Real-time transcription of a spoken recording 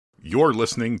You're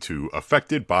listening to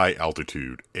Affected by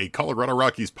Altitude, a Colorado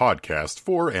Rockies podcast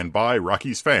for and by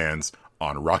Rockies fans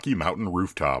on Rocky Mountain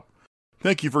Rooftop.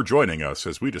 Thank you for joining us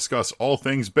as we discuss all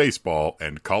things baseball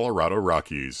and Colorado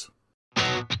Rockies.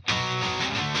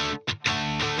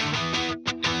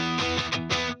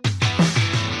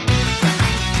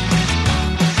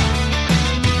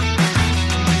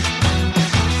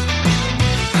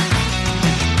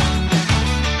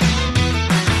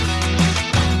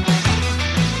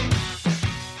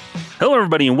 Hello,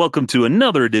 everybody, and welcome to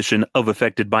another edition of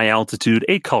Affected by Altitude,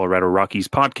 a Colorado Rockies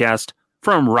podcast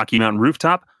from Rocky Mountain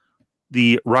Rooftop,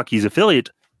 the Rockies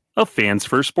affiliate of Fans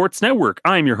First Sports Network.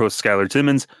 I'm your host, Skylar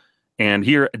Timmons, and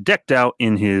here, decked out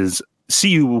in his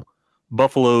CU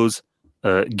Buffaloes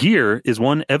gear, is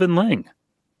one Evan Lang.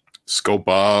 Sco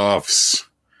Buffs.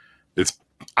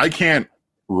 I can't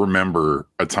remember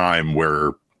a time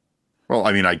where, well,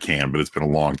 I mean, I can, but it's been a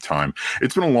long time.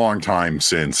 It's been a long time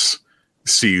since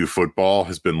CU football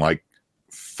has been like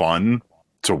fun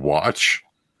to watch,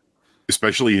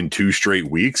 especially in 2 straight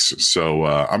weeks. So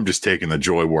I'm just taking the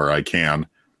joy where I can.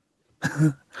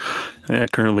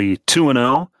 Currently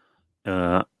 2-0.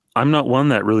 I'm not one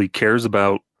that really cares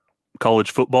about college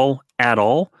football at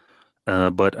all,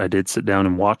 but I did sit down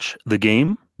and watch the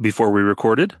game before we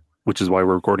recorded, which is why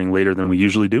we're recording later than we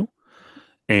usually do.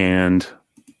 And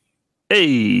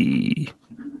hey,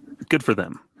 good for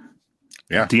them.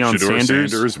 Yeah, Deion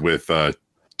Sanders with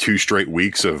 2 straight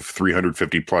weeks of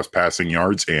 350-plus passing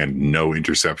yards and no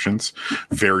interceptions.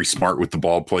 Very smart with the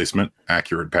ball placement,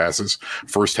 accurate passes.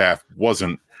 First half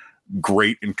wasn't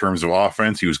great in terms of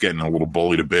offense. He was getting a little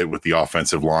bullied a bit with the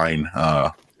offensive line,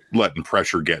 letting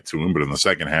pressure get to him. But in the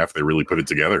second half, they really put it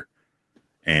together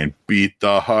and beat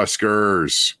the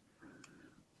Huskers.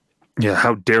 Yeah,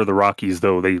 how dare the Rockies,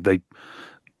 though? They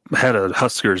had a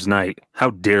Huskers night. How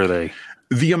dare they?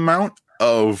 The amount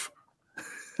of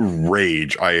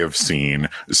rage I have seen.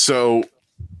 So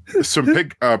some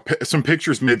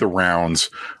pictures made the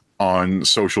rounds on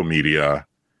social media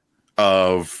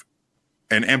of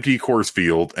an empty Coors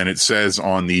Field, and it says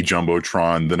on the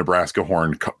Jumbotron, the Nebraska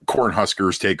Corn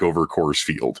Huskers take over Coors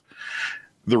Field.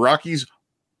 The Rockies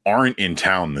aren't in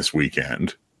town this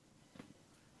weekend.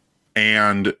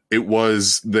 And it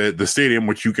was the stadium,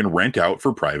 which you can rent out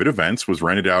for private events, was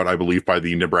rented out, I believe, by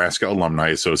the Nebraska Alumni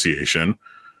Association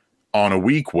on a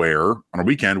weekend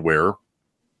where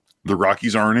the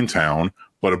Rockies aren't in town,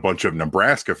 but a bunch of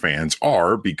Nebraska fans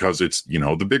are, because it's,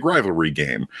 the big rivalry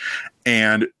game.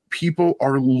 And people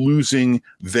are losing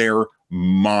their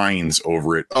minds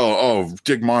over it. Oh,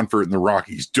 Dick Monfort and the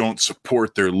Rockies don't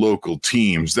support their local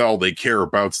teams. All they care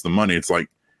about's the money. It's like,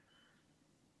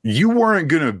 you weren't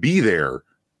going to be there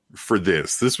for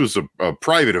this. This was a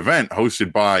private event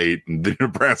hosted by the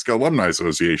Nebraska Alumni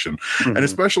Association. Mm-hmm. And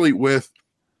especially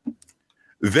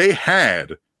they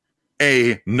had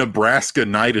a Nebraska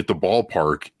night at the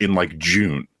ballpark in like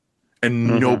June,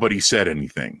 and nobody said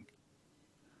anything.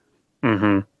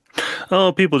 Mm-hmm.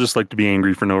 Oh, people just like to be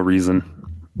angry for no reason.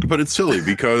 But it's silly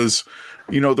because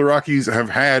the Rockies have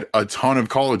had a ton of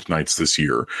college nights this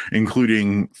year,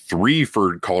 including 3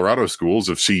 for Colorado schools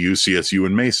of CU, CSU,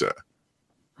 and Mesa.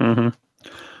 Mm-hmm.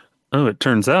 Oh, it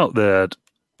turns out that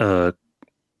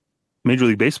Major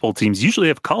League Baseball teams usually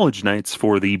have college nights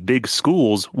for the big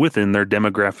schools within their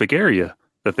demographic area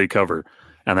that they cover.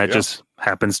 And that just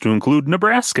happens to include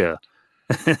Nebraska,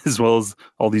 as well as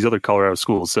all these other Colorado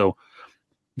schools. So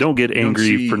don't get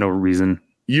angry for no reason.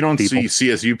 You don't see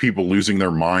CSU people losing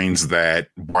their minds that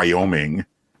Wyoming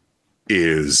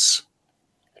has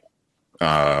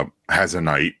a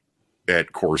night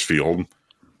at Coors Field.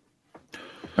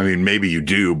 I mean, maybe you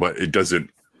do, but it doesn't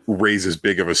raise as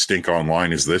big of a stink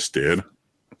online as this did.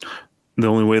 The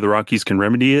only way the Rockies can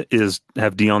remedy it is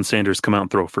have Deion Sanders come out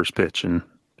and throw first pitch and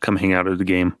come hang out at the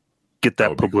game. Get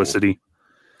that publicity. Cool.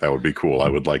 That would be cool. I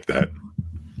would like that.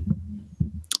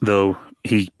 Though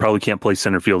he probably can't play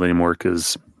center field anymore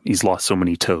because he's lost so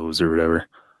many toes or whatever.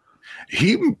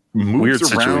 He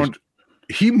moves around.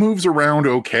 He moves around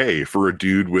okay for a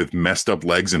dude with messed up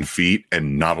legs and feet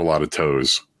and not a lot of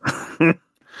toes.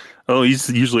 Oh, he's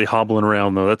usually hobbling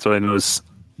around, though. That's what I noticed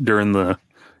during the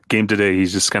game today.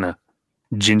 He's just kind of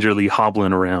gingerly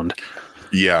hobbling around.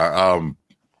 Yeah.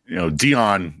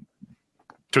 Deion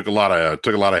took a lot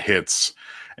of hits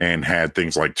and had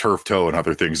things like turf toe and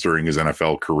other things during his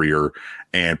NFL career.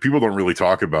 And people don't really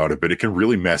talk about it, but it can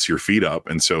really mess your feet up.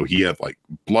 And so he had like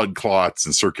blood clots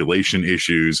and circulation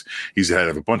issues. He's had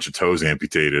a bunch of toes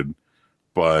amputated,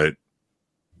 but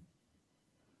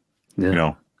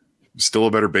still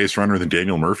a better base runner than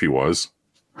Daniel Murphy was.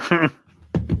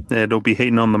 Yeah, don't be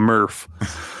hating on the Murph.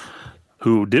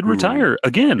 who did retire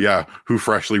again. Yeah, who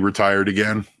freshly retired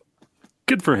again.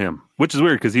 Good for him, which is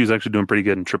weird because he was actually doing pretty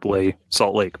good in AAA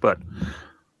Salt Lake, but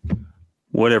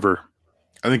whatever.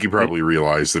 I think he probably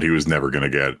realized that he was never going to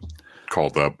get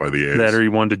called up by the A's. That or he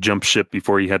wanted to jump ship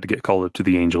before he had to get called up to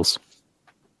the Angels.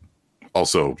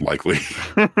 Also likely.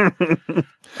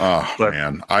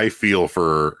 Man, I feel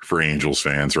for Angels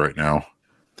fans right now.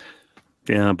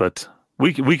 Yeah, but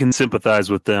we can sympathize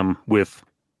with them with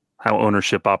how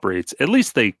ownership operates. At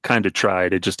least they kind of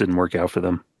tried. It just didn't work out for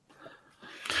them.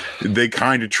 They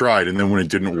kind of tried, and then when it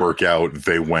didn't work out,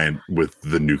 they went with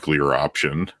the nuclear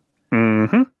option.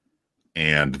 Mm-hmm.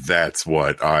 And that's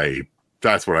what I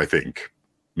think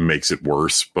makes it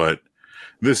worse. But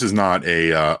this is not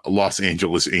a Los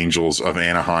Angeles Angels of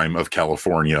Anaheim of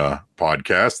California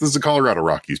podcast. This is a Colorado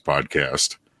Rockies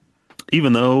podcast.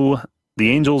 Even though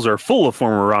the Angels are full of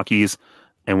former Rockies,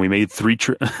 and we made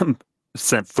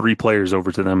sent 3 players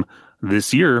over to them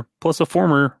this year, plus a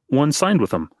former one signed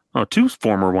with them. Oh, 2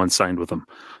 former ones signed with them.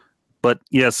 But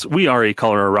yes, we are a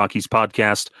Colorado Rockies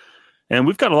podcast, and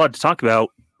we've got a lot to talk about.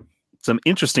 Some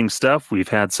interesting stuff. We've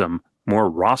had some more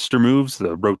roster moves.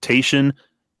 The rotation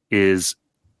is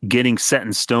getting set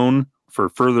in stone for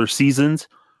further seasons.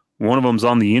 One of them's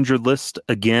on the injured list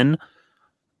again.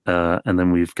 And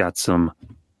then we've got some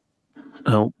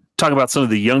talk about some of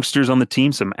the youngsters on the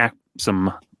team,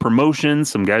 some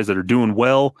promotions, some guys that are doing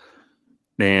well,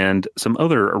 and some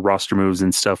other roster moves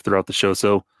and stuff throughout the show.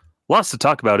 So lots to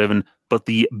talk about, Evan. But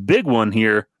the big one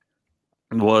here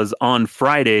was on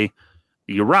Friday.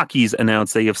 The Rockies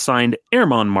announced they have signed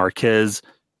Germán Marquez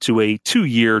to a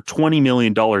 2-year, $20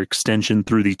 million extension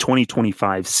through the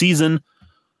 2025 season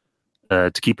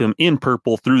to keep him in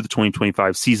purple through the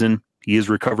 2025 season. He is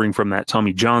recovering from that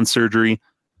Tommy John surgery,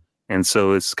 and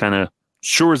so it's kind of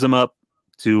shores him up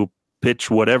to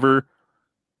pitch whatever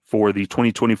for the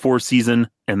 2024 season,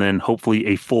 and then hopefully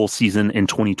a full season in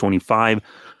 2025.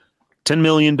 $10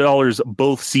 million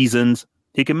both seasons.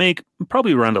 He can make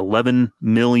probably around $11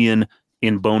 million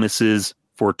in bonuses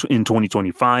in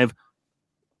 2025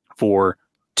 for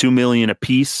 $2 million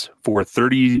apiece for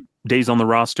 30 days on the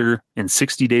roster and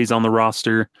 60 days on the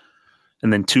roster,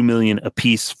 and then $2 million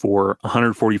apiece for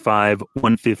 145,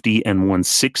 150, and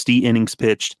 160 innings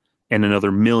pitched, and another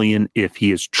 $1 million if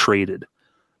he is traded.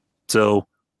 So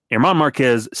Germán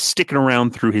Marquez sticking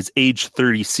around through his age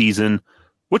 30 season.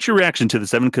 What's your reaction to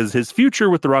this, Evan? Because his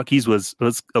future with the Rockies was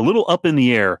a little up in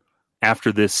the air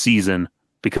after this season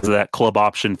because of that club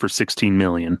option for $16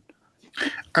 million.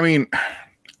 I mean,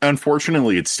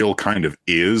 unfortunately, it still kind of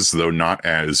is, though not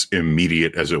as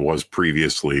immediate as it was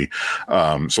previously.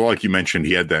 So like you mentioned,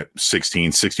 he had that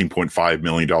 $16.5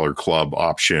 million club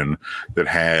option that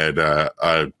had a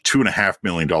 $2.5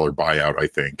 million buyout, I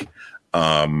think.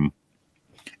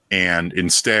 And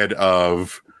instead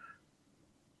of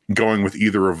going with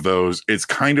either of those, it's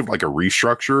kind of like a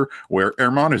restructure where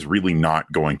Germán is really not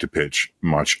going to pitch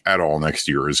much at all next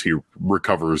year as he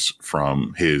recovers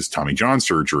from his Tommy John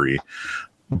surgery.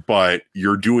 But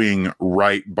you're doing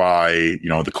right by,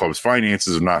 the club's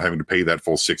finances of not having to pay that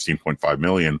full $16.5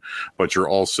 million, but you're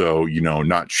also,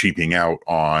 not cheaping out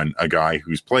on a guy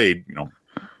who's played,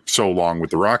 so long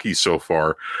with the Rockies so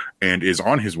far and is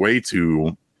on his way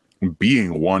to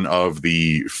being one of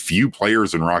the few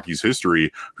players in Rockies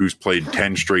history who's played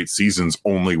 10 straight seasons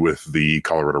only with the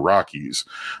Colorado Rockies.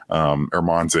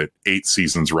 Germán's at 8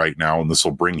 seasons right now, and this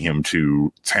will bring him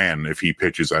to 10 if he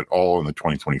pitches at all in the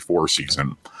 2024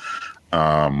 season.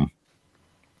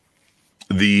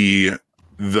 The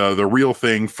real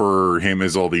thing for him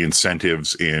is all the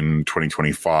incentives in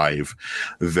 2025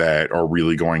 that are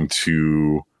really going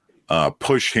to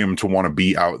push him to want to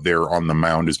be out there on the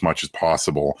mound as much as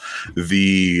possible.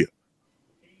 The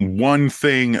one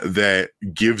thing that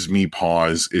gives me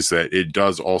pause is that it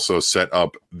does also set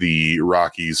up the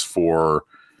Rockies for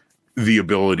the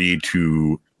ability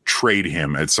to trade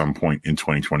him at some point in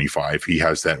 2025. He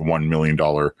has that $1 million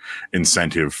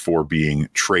incentive for being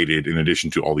traded in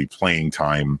addition to all the playing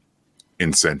time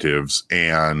incentives.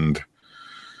 And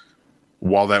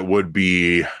while that would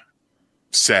be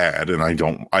sad, and I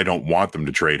don't want them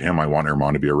to trade him. I want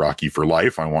Germán to be a Rocky for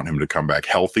life. I want him to come back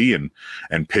healthy and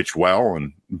pitch well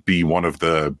and be one of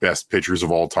the best pitchers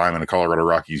of all time in a Colorado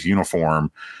Rockies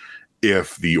uniform.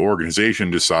 If the organization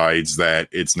decides that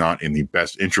it's not in the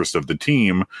best interest of the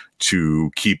team to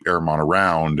keep Germán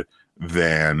around,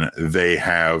 then they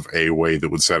have a way that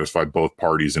would satisfy both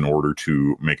parties in order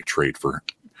to make a trade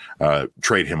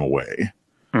him away.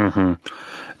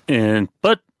 Mm-hmm.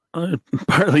 But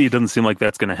partly it doesn't seem like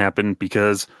that's going to happen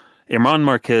because Germán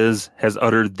Marquez has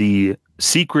uttered the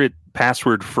secret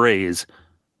password phrase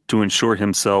to ensure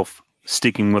himself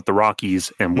sticking with the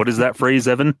Rockies. And what is that phrase,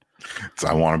 Evan? It's,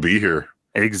 I want to be here.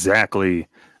 Exactly.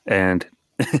 And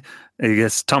I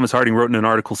guess Thomas Harding wrote in an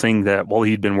article saying that while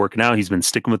he'd been working out, he's been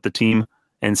sticking with the team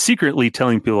and secretly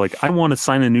telling people like, I want to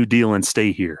sign a new deal and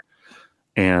stay here.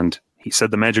 And he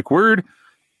said the magic word.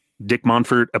 Dick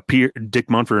Monfort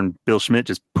and Bill Schmidt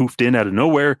just poofed in out of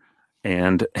nowhere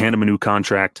and hand him a new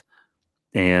contract,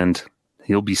 and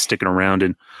he'll be sticking around.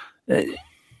 And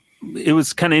it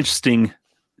was kind of interesting to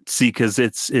see, because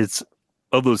it's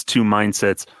of those two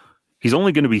mindsets. He's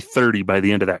only going to be 30 by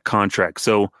the end of that contract.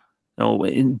 So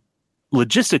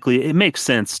logistically, it makes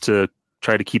sense to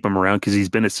try to keep him around because he's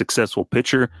been a successful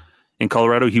pitcher in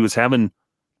Colorado. He was having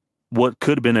what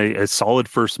could have been a solid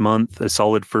first month, a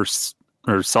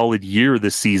solid year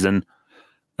this season.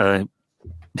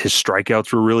 His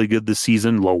strikeouts were really good this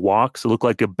season, low walks. It looked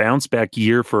like a bounce back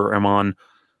year for Germán,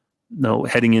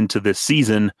 heading into this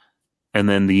season. And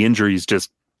then the injuries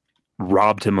just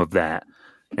robbed him of that.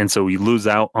 And so he lose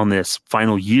out on this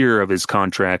final year of his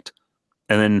contract.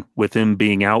 And then with him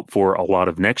being out for a lot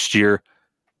of next year,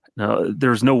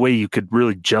 there's no way you could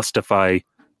really justify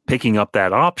picking up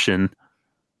that option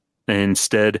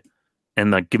instead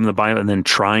and like give him the buyout and then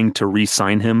trying to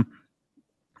re-sign him.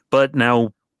 But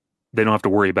now they don't have to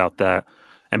worry about that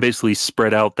and basically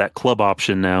spread out that club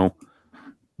option now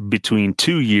between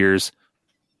 2 years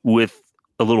with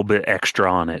a little bit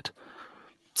extra on it.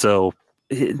 So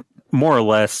more or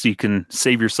less, you can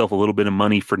save yourself a little bit of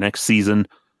money for next season.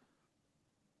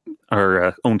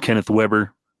 Our own Kenneth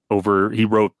Weber he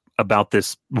wrote about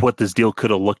this, what this deal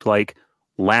could have looked like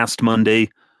last Monday,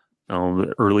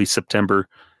 early September,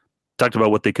 talked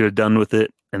about what they could have done with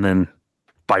it. And then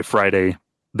by Friday,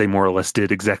 they more or less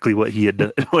did exactly what he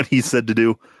had, what he said to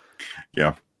do.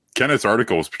 Yeah. Kenneth's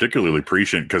article was particularly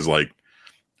prescient because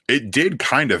it did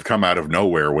kind of come out of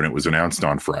nowhere when it was announced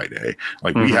on Friday.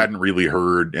 We hadn't really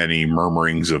heard any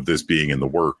murmurings of this being in the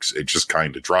works. It just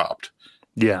kind of dropped.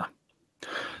 Yeah.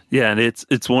 Yeah. And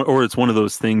it's one of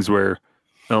those things where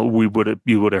you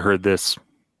would have heard this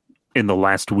in the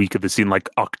last week of the season, like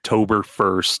October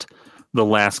 1st, the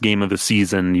last game of the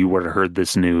season, you would have heard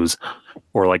this news,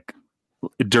 or like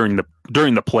during the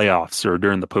playoffs or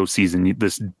during the postseason,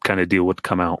 this kind of deal would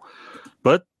come out.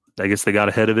 But I guess they got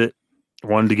ahead of it,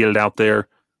 wanted to get it out there,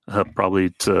 probably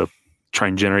to try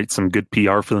and generate some good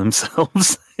PR for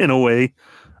themselves in a way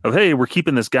of, hey, we're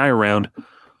keeping this guy around.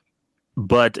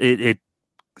 But it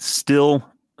still,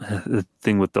 the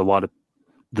thing with a lot of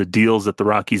the deals that the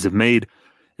Rockies have made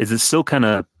is it still kind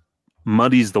of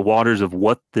muddies the waters of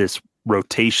what this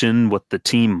rotation, what the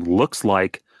team looks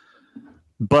like.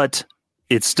 But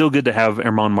it's still good to have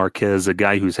Germán Marquez, a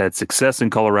guy who's had success in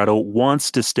Colorado, wants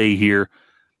to stay here.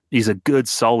 He's a good,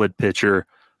 solid pitcher,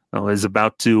 is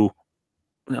about to,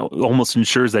 almost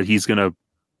ensures that he's going to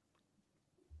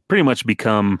pretty much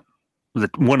become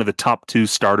one of the top 2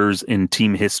 starters in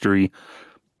team history,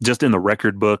 just in the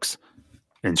record books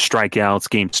and strikeouts,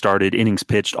 games started, innings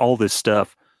pitched, all this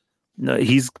stuff.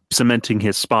 He's cementing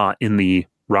his spot in the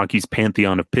Rockies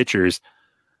pantheon of pitchers.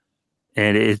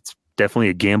 And it's definitely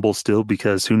a gamble still,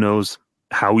 because who knows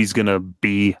how he's going to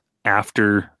be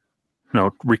after,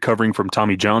 recovering from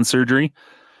Tommy John surgery.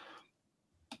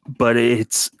 But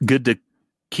it's good to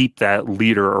keep that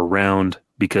leader around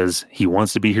because he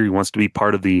wants to be here. He wants to be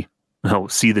part of the,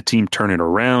 see the team turn it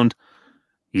around.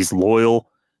 He's loyal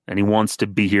and he wants to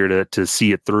be here to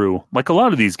see it through. Like a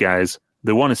lot of these guys,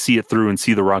 they want to see it through and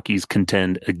see the Rockies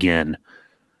contend again,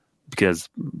 because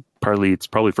it's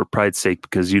probably for pride's sake,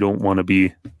 because you don't want to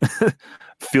be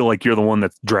feel like you're the one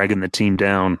that's dragging the team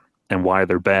down and why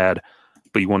they're bad,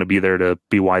 but you want to be there to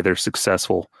be why they're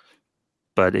successful.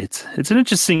 But it's an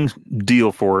interesting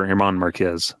deal for Germán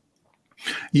Marquez.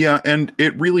 Yeah, and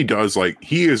it really does,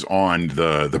 he is on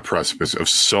the precipice of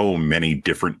so many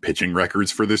different pitching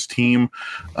records for this team.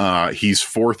 He's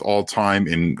 4th all-time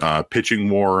in pitching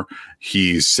WAR.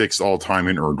 He's 6th all-time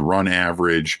in earned run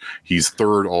average. He's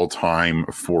 3rd all-time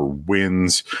for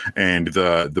wins. And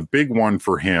the big one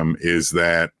for him is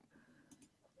that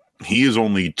he is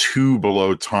only 2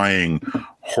 below tying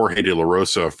Jorge De La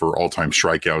Rosa for all-time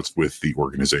strikeouts with the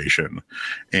organization.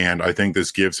 And I think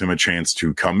this gives him a chance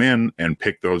to come in and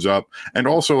pick those up. And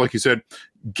also, like you said,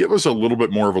 give us a little bit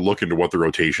more of a look into what the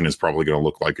rotation is probably going to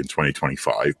look like in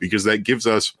 2025, because that gives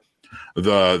us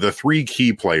the 3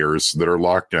 key players that are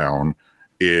locked down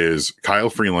is Kyle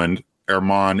Freeland,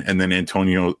 Germán, and then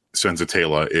Antonio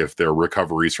Senzatela if their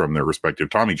recoveries from their respective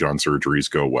Tommy John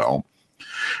surgeries go well.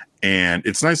 And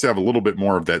it's nice to have a little bit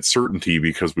more of that certainty,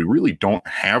 because we really don't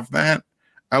have that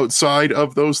outside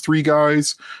of those 3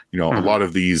 guys. A lot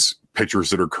of these pitchers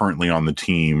that are currently on the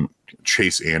team,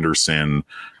 Chase Anderson,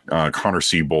 Connor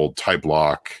Siebold, Ty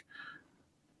Block.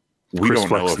 We Chris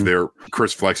don't know Flexen. if they're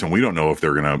Chris Flexen. We don't know if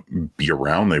they're going to be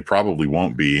around. They probably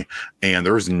won't be. And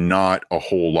there's not a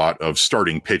whole lot of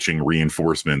starting pitching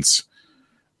reinforcements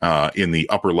in the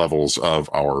upper levels of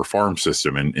our farm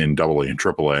system in AA and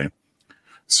AAA.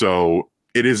 So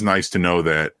it is nice to know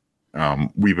that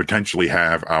we potentially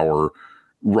have our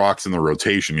rocks in the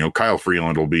rotation. You know, Kyle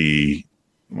Freeland will be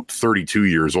 32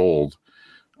 years old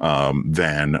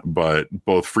then, but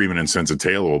both Freeman and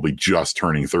Sensatella will be just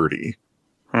turning 30.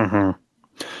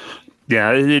 Mm-hmm.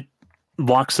 Yeah, it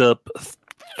locks up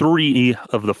 3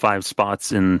 of the 5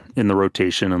 spots in the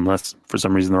rotation, unless for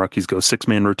some reason the Rockies go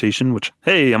 6-man rotation, which,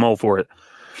 hey, I'm all for it.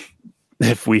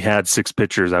 If we had 6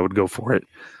 pitchers, I would go for it.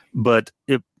 But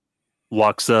it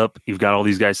locks up. You've got all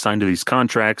these guys signed to these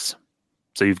contracts.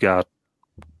 So you've got,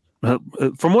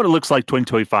 from what it looks like,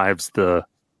 2025 is the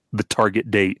target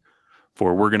date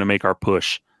for we're going to make our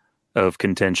push of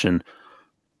contention.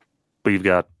 But you've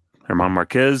got Germán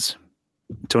Marquez,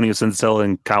 Antonio Sensatella,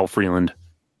 and Kyle Freeland.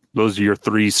 Those are your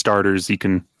 3 starters you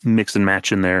can mix and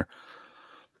match in there.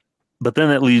 But then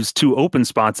that leaves 2 open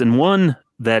spots, and one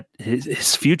that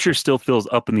his future still feels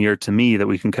up in the air to me that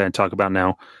we can kind of talk about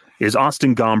now is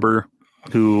Austin Gomber,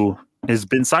 who has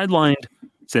been sidelined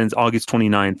since August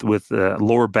 29th with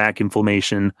lower back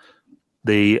inflammation.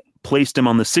 They placed him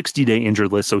on the 60-day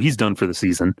injured list, so he's done for the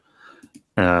season.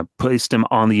 Placed him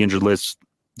on the injured list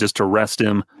just to rest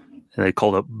him. And they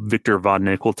called up Victor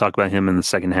Vodnik. We'll talk about him in the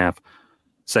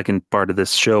second part of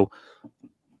this show.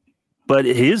 But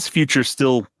his future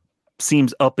still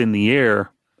seems up in the air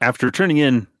after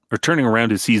turning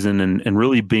around his season and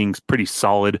really being pretty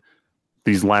solid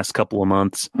these last couple of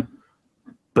months.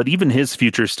 But even his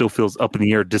future still feels up in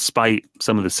the air despite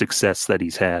some of the success that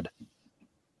he's had.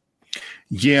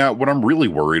 Yeah, what I'm really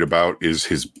worried about is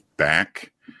his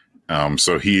back.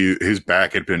 So his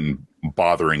back had been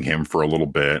bothering him for a little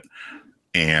bit,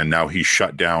 and now he's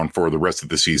shut down for the rest of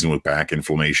the season with back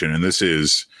inflammation. And this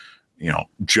is,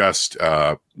 just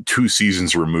 2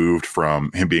 seasons removed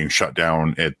from him being shut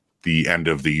down at the end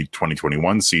of the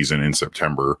 2021 season in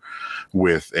September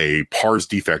with a pars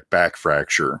defect back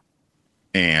fracture.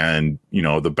 And,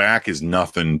 the back is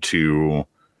nothing to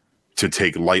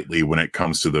take lightly when it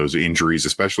comes to those injuries,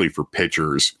 especially for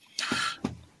pitchers.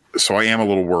 So I am a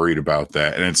little worried about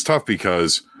that. And it's tough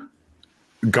because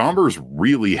Gomber's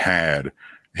really had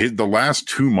the last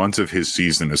 2 months of his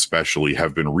season especially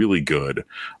have been really good.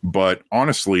 But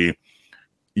honestly,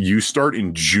 you start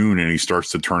in June and he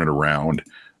starts to turn it around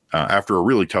after a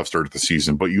really tough start of the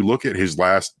season. But you look at his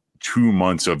last 2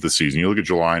 months of the season, you look at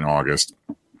July and August,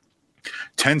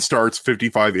 10 starts,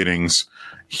 55 innings.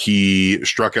 He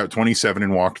struck out 27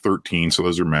 and walked 13, so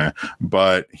those are meh.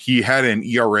 But he had an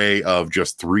ERA of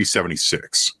just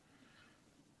 3.76.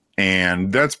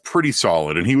 And that's pretty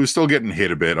solid. And he was still getting hit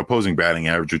a bit, opposing batting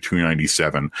average of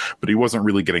 297. But he wasn't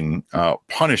really getting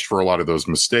punished for a lot of those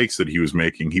mistakes that he was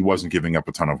making. He wasn't giving up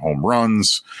a ton of home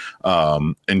runs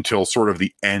until sort of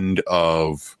the end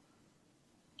of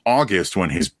August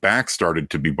when his back started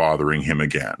to be bothering him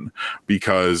again.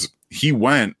 Because he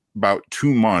went about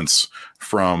 2 months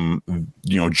from,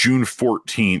 June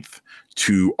 14th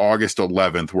to August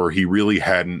 11th, where he really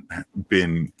hadn't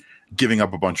been giving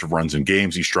up a bunch of runs in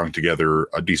games. He strung together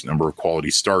a decent number of quality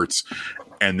starts.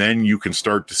 And then you can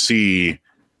start to see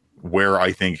where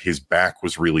I think his back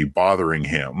was really bothering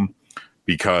him,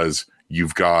 because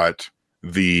you've got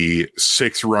the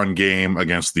 6-run game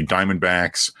against the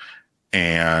Diamondbacks.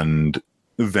 And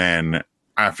then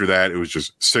after that, it was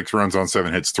just 6 runs on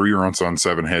 7 hits, 3 runs on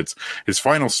 7 hits. His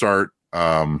final start,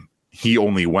 he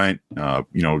only went, 2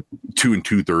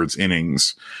 2/3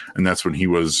 innings. And that's when he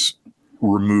was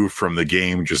removed from the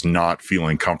game, just not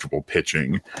feeling comfortable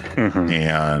pitching. Mm-hmm.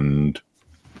 And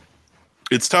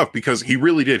it's tough because he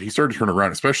really did. He started to turn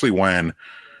around, especially when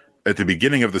at the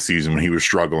beginning of the season, when he was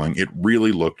struggling, it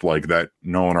really looked like that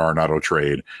Nolan Arenado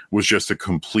trade was just a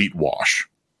complete wash,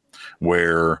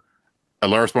 where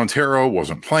Alaris Montero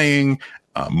wasn't playing.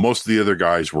 Most of the other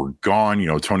guys were gone.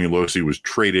 Tony Losey was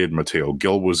traded. Mateo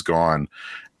Gil was gone.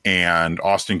 And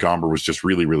Austin Gomber was just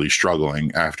really, really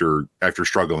struggling after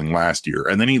struggling last year.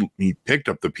 And then he picked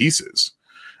up the pieces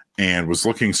and was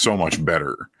looking so much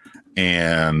better.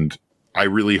 And I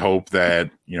really hope that,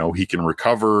 he can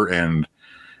recover and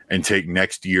take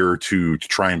next year to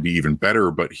try and be even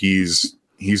better. But he's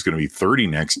going to be 30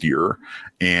 next year.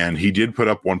 And he did put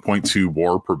up 1.2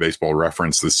 WAR per Baseball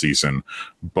Reference this season.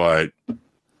 But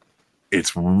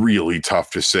it's really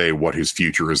tough to say what his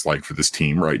future is like for this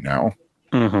team right now.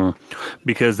 Mm-hmm.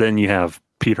 Because then you have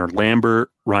Peter Lambert,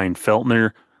 Ryan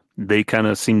Feltner. They kind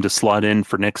of seem to slot in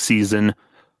for next season.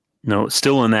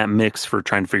 still in that mix for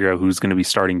trying to figure out who's going to be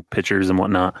starting pitchers and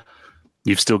whatnot.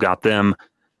 You've still got them.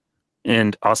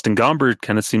 And Austin Gomber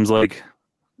kind of seems like,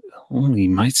 he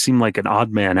might seem like an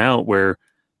odd man out where,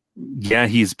 yeah,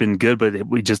 he's been good, but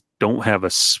we just don't have a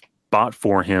spot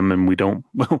for him, and we don't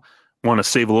want to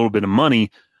save a little bit of money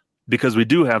because we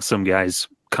do have some guys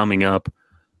coming up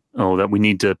that we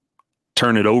need to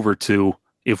turn it over to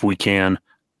if we can.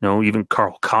 Even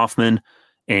Carl Kaufman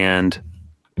and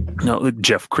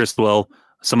Jeff Christwell,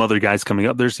 some other guys coming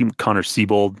up. There's even Connor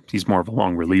Siebold. He's more of a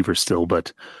long reliever still,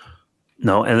 but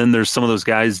no. And then there's some of those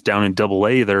guys down in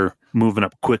AA. They're moving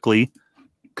up quickly.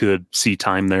 Could see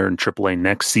time there in AAA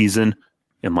next season.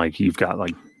 And you've got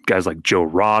guys like Joe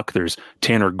Rock. There's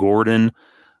Tanner Gordon.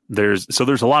 There's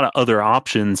a lot of other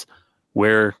options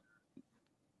where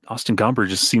Austin Gomber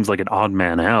just seems like an odd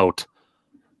man out.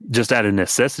 Just out of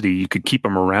necessity, you could keep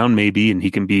him around maybe, and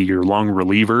he can be your long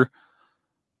reliever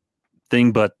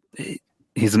thing. But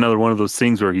he's another one of those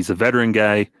things where he's a veteran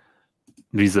guy.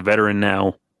 He's a veteran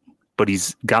now, but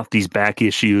he's got these back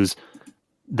issues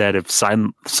that have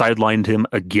sidelined him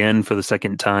again for the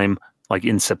second time, like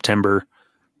in September,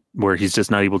 where he's just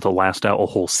not able to last out a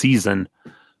whole season,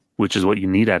 which is what you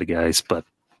need out of guys. But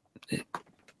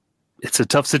it's a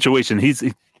tough situation. He's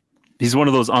one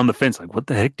of those on the fence, what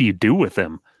the heck do you do with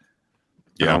him?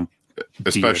 Yeah,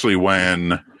 especially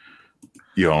when,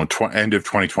 end of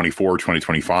 2024,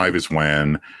 2025 is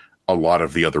when a lot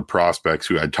of the other prospects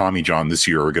who had Tommy John this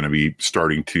year are going to be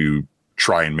starting to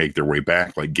try and make their way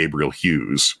back, like Gabriel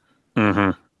Hughes.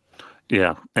 Mm-hmm.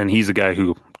 Yeah, and he's a guy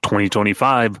who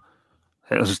 2025,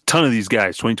 there's a ton of these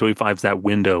guys. 2025 is that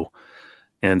window.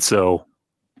 And so,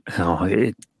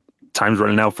 time's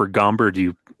running out for Gomber. Do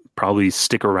you probably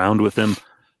stick around with him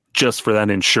just for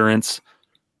that insurance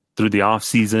through the off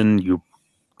season? You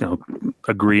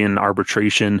agree in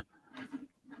arbitration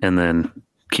and then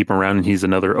keep him around, and he's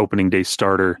another opening day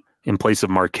starter in place of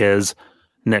Marquez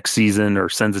next season, or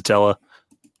Senzatella.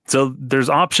 So there's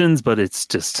options, but it's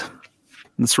just,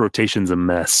 this rotation's a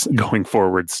mess going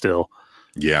forward still.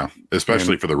 Yeah,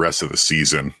 especially for the rest of the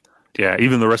season. Yeah,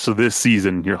 even the rest of this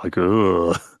season, you're like,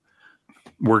 ugh.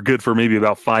 We're good for maybe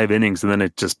about 5 innings, and then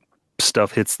it just,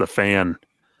 stuff hits the fan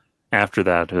after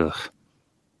that. Ugh.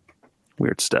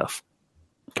 Weird stuff.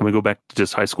 Can we go back to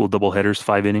just high school doubleheaders,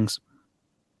 5 innings?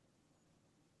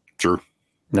 Sure.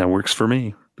 That works for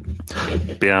me.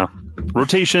 Yeah.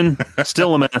 Rotation,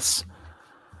 still a mess.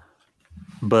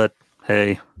 But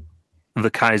hey,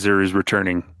 the Kaiser is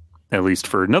returning, at least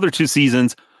for another 2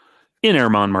 seasons, in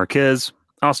Germán Marquez.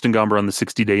 Austin Gomber on the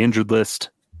 60-day injured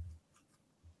list.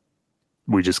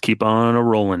 We just keep on a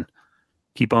rolling.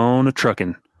 Keep on a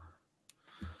trucking.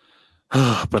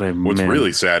 But what's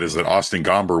really sad is that Austin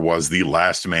Gomber was the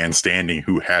last man standing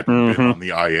who hadn't been on the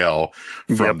IL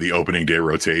from the opening day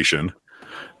rotation.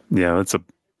 Yeah, it's a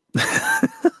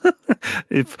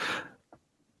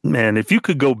if you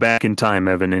could go back in time,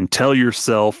 Evan, and tell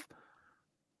yourself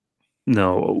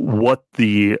what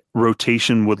the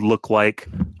rotation would look like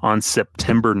on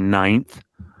September 9th,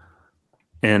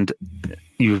 and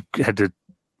you had to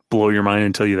blow your mind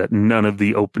and tell you that none of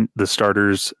the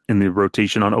starters in the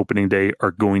rotation on opening day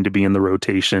are going to be in the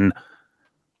rotation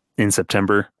in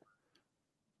September,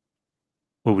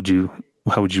 how would you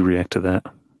react to that?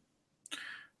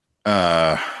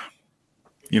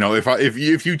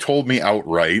 If you told me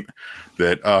outright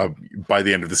that by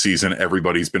the end of the season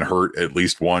everybody's been hurt at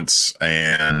least once,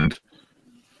 and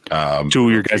 2 of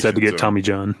your guys had to get Tommy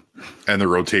John, and the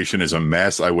rotation is a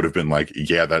mess, I would have been like,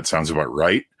 yeah, that sounds about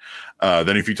right.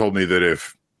 Then if you told me that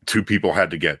if 2 people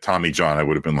had to get Tommy John, I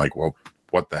would have been like, well,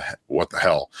 what the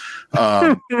hell?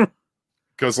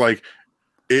 Because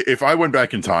if I went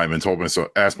back in time and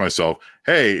asked myself,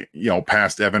 hey,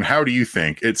 past Evan, how do you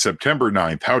think it's September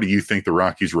 9th? How do you think the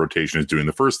Rockies rotation is doing?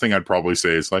 The first thing I'd probably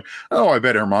say is I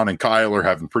bet Germán and Kyle are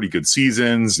having pretty good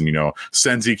seasons. And,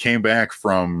 Senzi came back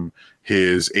from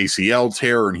his ACL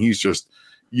tear, and he's just,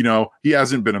 he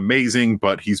hasn't been amazing,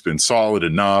 but he's been solid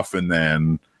enough. And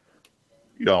then,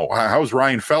 how's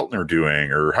Ryan Feltner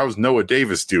doing? Or how's Noah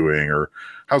Davis doing? Or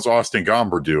how's Austin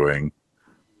Gomber doing?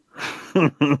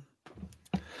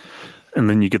 And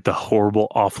then you get the horrible,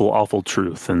 awful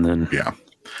truth. And then,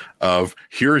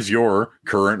 here's your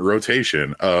current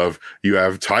rotation of, you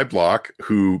have Ty Block,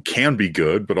 who can be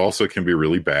good, but also can be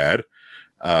really bad.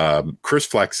 Chris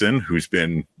Flexen, who's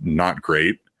been not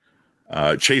great.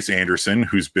 Chase Anderson,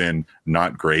 who's been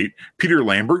not great. Peter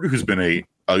Lambert, who's been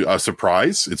a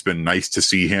surprise. It's been nice to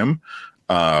see him.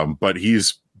 But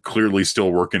he's clearly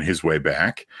still working his way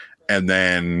back. And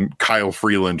then Kyle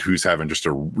Freeland, who's having just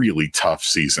a really tough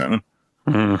season.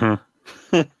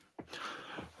 Mm-hmm.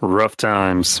 Rough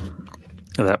times.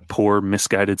 That poor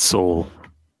misguided soul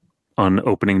on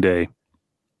opening day.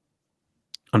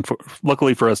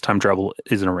 Luckily for us, time travel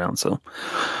isn't around, so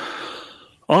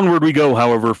onward we go,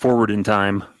 however, forward in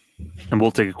time. And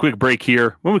we'll take a quick break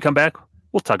here. When we come back,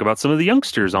 we'll talk about some of the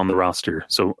youngsters on the roster,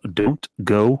 so don't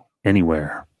go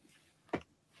anywhere.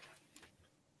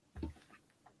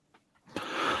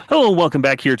 Hello, welcome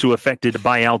back here to Affected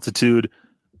by Altitude,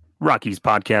 Rockies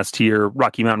podcast here,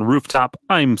 Rocky Mountain Rooftop.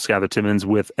 I'm Skyler Timmons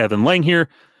with Evan Lang here.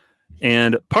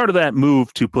 And part of that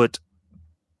move to put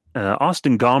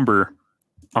Austin Gomber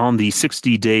on the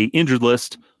 60-day injured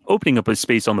list, opening up a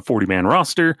space on the 40-man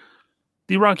roster,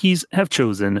 the Rockies have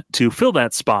chosen to fill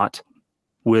that spot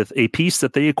with a piece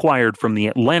that they acquired from the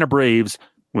Atlanta Braves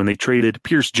when they traded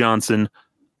Pierce Johnson,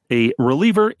 a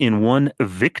reliever in one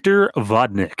Victor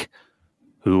Vodnik,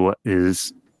 who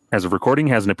is, as of recording,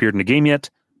 hasn't appeared in a game yet.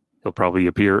 He'll probably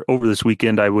appear over this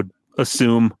weekend, I would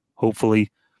assume,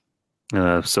 hopefully.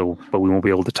 But we won't be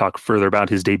able to talk further about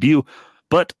his debut.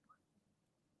 But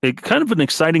kind of an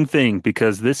exciting thing,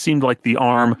 because this seemed like the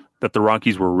arm that the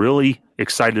Rockies were really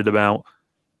excited about.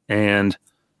 And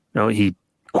he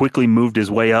quickly moved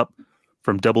his way up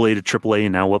from AA to AAA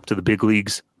and now up to the big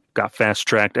leagues. Got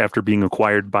fast-tracked after being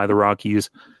acquired by the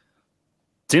Rockies.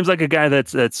 Seems like a guy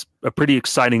that's a pretty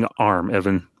exciting arm,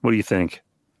 Evan. What do you think?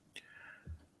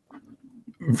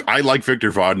 I like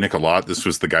Victor Vodnik a lot. This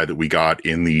was the guy that we got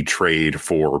in the trade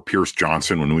for Pierce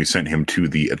Johnson when we sent him to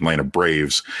the Atlanta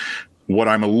Braves. What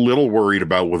I'm a little worried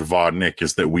about with Vodnik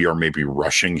is that we are maybe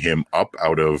rushing him up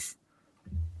out of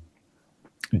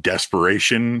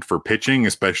desperation for pitching,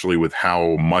 especially with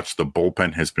how much the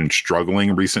bullpen has been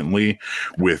struggling recently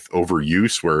with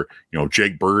overuse, where,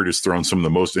 Jake Bird has thrown some of the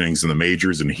most innings in the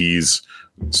majors and he's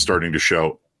starting to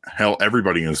show, hell,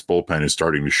 everybody in this bullpen is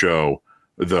starting to show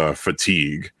the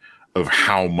fatigue of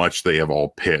how much they have all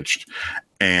pitched.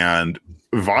 And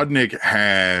Vodnik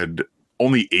had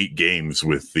only 8 games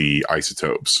with the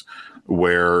Isotopes,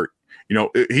 where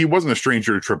he wasn't a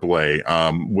stranger to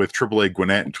AAA. With AAA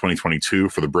Gwinnett in 2022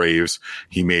 for the Braves,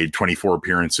 he made 24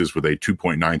 appearances with a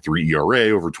 2.93 ERA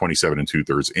over 27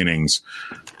 2/3 innings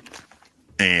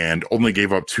and only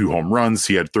gave up 2 home runs.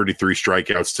 He had 33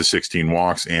 strikeouts to 16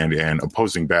 walks and an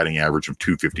opposing batting average of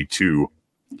 .252.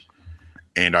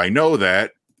 And I know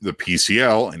that the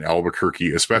PCL and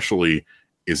Albuquerque especially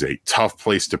is a tough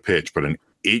place to pitch, but in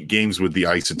 8 games with the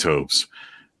Isotopes,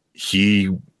 he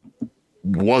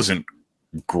wasn't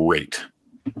great.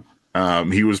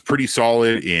 He was pretty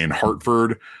solid in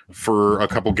Hartford for a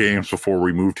couple games before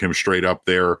we moved him straight up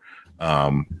there.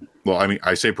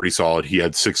 I say pretty solid. He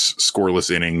had 6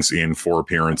 scoreless innings in 4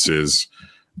 appearances.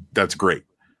 That's great.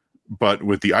 But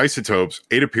with the Isotopes,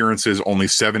 8 appearances, only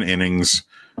 7 innings,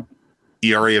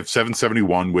 ERA of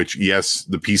 7.71, which, yes,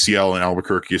 the PCL in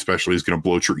Albuquerque especially is going to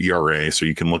bloat your ERA, so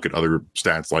you can look at other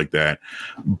stats like that.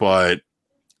 But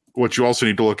what you also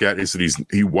need to look at is that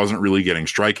he wasn't really getting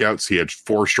strikeouts. He had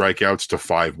 4 strikeouts to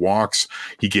 5 walks.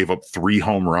 He gave up 3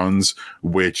 home runs,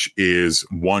 which is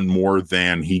 1 more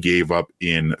than he gave up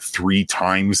in 3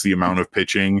 times the amount of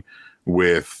pitching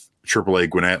with AAA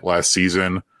Gwinnett last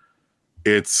season.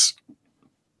 It's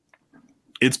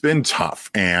been tough,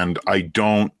 and I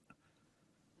don't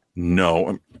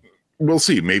know. We'll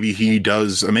see. Maybe he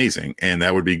does amazing, and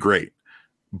that would be great.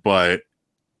 But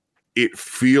it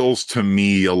feels to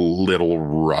me a little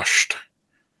rushed.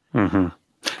 Mm-hmm.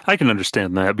 I can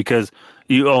understand that, because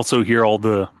you also hear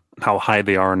how high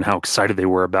they are and how excited they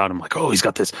were about him. Like, oh, he's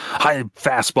got this high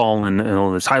fastball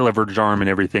and this high leverage arm and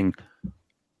everything.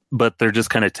 But they're just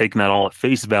kind of taking that all at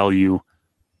face value.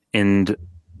 And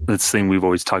this thing we've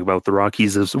always talked about with the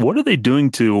Rockies is, what are they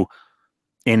doing to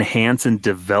enhance and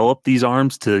develop these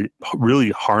arms to really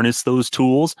harness those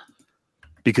tools?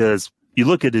 Because you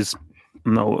look at his,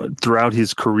 throughout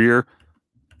his career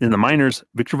in the minors,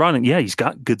 Victor Vodnik, yeah, he's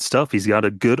got good stuff. He's got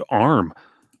a good arm.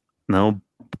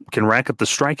 Can rack up the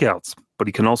strikeouts, but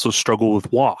he can also struggle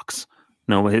with walks,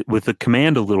 with the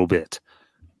command a little bit.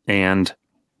 And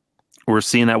we're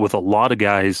seeing that with a lot of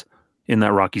guys in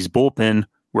that Rockies bullpen,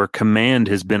 where command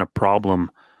has been a problem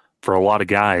for a lot of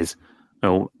guys.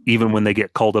 Even when they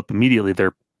get called up immediately,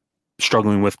 they're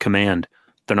struggling with command.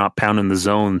 They're not pounding the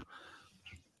zone.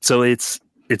 So it's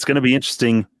going to be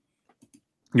interesting.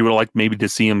 You would like maybe to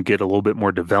see him get a little bit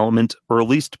more development, or at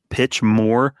least pitch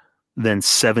more than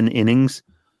 7 innings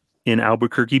in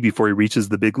Albuquerque before he reaches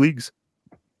the big leagues.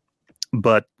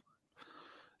 But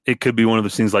it could be one of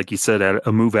those things, like you said,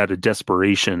 a move out of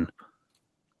desperation,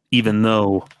 even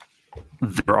though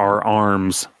there are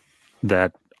arms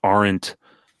that aren't,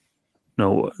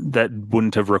 that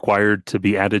wouldn't have required to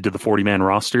be added to the 40-man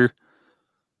roster.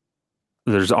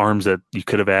 there's arms that you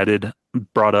could have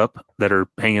brought up that are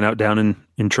hanging out down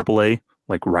in AAA,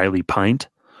 like Riley Pint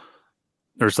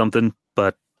or something,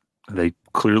 but they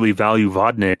clearly value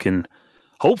Vodnik, and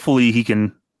hopefully he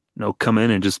can, come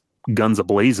in and just guns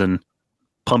a-blazing,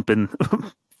 pumping,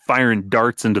 firing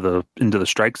darts into the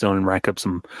strike zone and rack up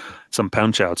some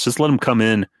pound shouts. Just let him come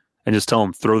in and just tell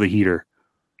him, throw the heater.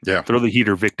 Yeah. Throw the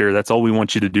heater, Victor. That's all we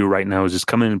want you to do right now is just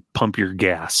come in and pump your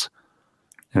gas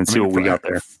and see what we got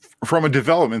there. From a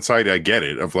development side, I get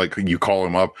it. Of like, you call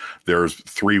him up, there's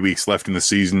 3 weeks left in the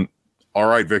season. All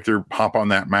right, Victor, hop on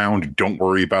that mound. Don't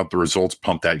worry about the results.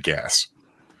 Pump that gas.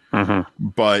 Mm-hmm.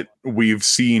 But we've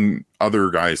seen other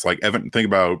guys like Evan. Think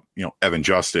about, Evan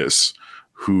Justice,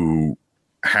 who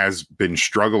has been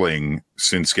struggling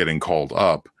since getting called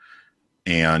up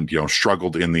and,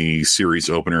 struggled in the series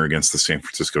opener against the San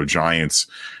Francisco Giants.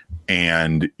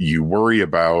 And you worry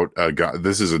about a guy.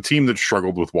 This is a team that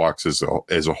struggled with walks as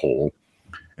a whole.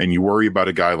 And you worry about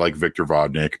a guy like Victor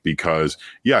Vodnik because,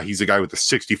 yeah, he's a guy with a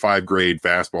 65 grade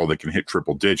fastball that can hit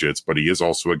triple digits, but he is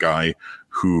also a guy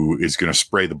who is going to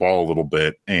spray the ball a little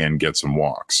bit and get some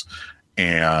walks.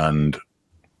 And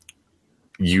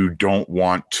you don't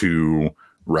want to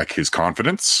wreck his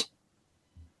confidence.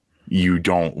 You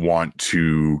don't want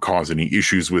to cause any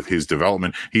issues with his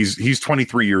development. He's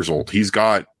 23 years old. He's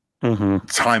got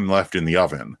time left in the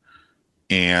oven.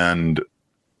 And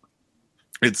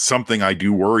it's something I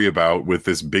do worry about with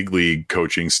this big league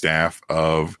coaching staff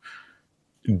of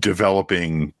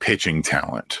developing pitching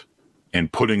talent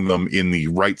and putting them in the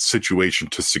right situation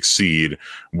to succeed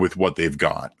with what they've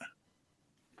got.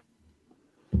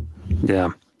 Yeah.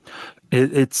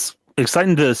 It's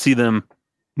exciting to see them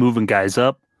moving guys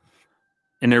up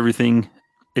and everything.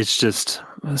 It's just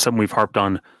something we've harped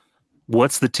on.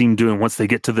 What's the team doing once they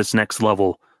get to this next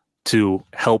level to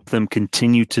help them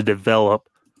continue to develop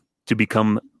to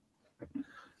become,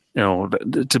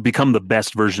 the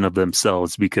best version of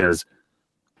themselves? Because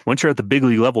once you're at the big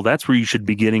league level, that's where you should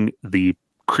be getting the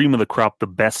cream of the crop, the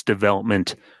best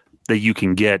development that you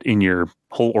can get in your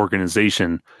whole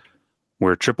organization,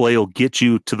 where AAA will get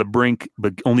you to the brink,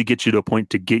 but only get you to a point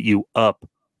to get you up.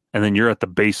 And then you're at the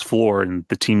base floor and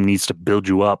the team needs to build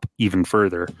you up even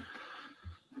further.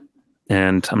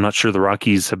 And I'm not sure the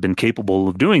Rockies have been capable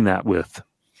of doing that with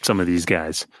some of these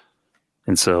guys.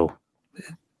 And so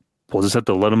we'll just have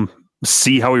to let him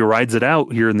see how he rides it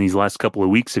out here in these last couple of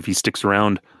weeks. If he sticks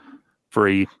around for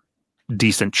a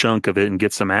decent chunk of it and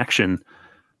gets some action,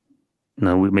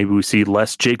 maybe we see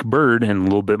less Jake Bird and a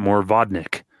little bit more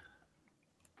Vodnik.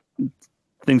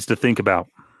 Things to think about.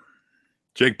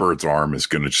 Jake Bird's arm is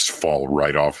going to just fall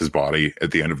right off his body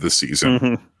at the end of the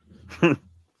season. Mm-hmm.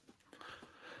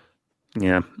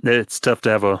 Yeah, it's tough to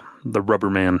have the rubber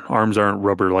man. Arms aren't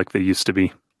rubber like they used to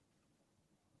be.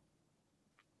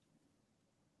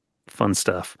 Fun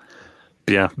stuff.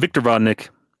 But yeah, Victor Vodnik,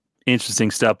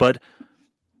 interesting stuff. But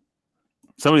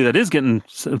somebody that is getting,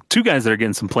 two guys that are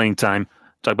getting some playing time,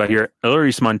 talk about here,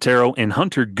 Elehuris Montero and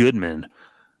Hunter Goodman,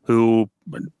 who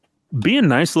being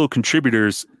nice little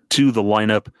contributors to the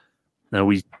lineup. Now,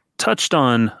 we touched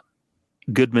on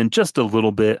Goodman just a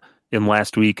little bit in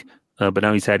last week, but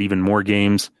now he's had even more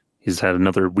games. He's had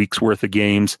another week's worth of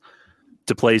games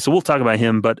to play, so we'll talk about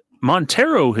him. But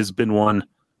Montero has been one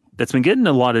that's been getting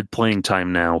allotted playing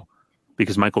time now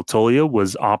because Michael Toglia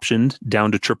was optioned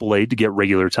down to AAA to get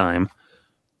regular time,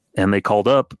 and they called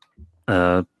up,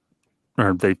 or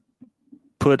they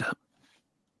put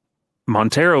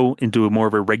Montero into more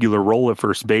of a regular role at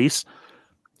first base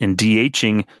and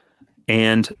DHing,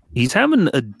 and he's having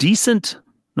a decent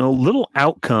little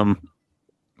outcome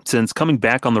since coming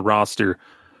back on the roster,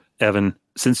 Evan.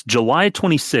 Since July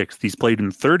 26th, he's played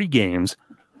in 30 games,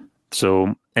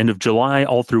 so end of July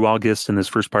all through August and this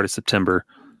first part of September.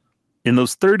 In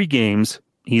those 30 games,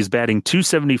 he's batting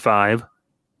 .275,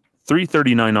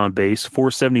 .339 on base,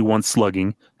 .471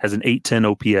 slugging, has an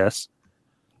 .810 OPS.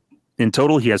 In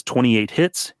total, he has 28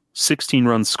 hits, 16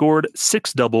 runs scored,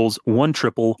 6 doubles, 1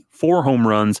 triple, 4 home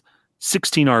runs,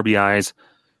 16 RBIs,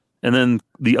 and then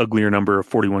the uglier number of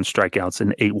 41 strikeouts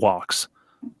and 8 walks.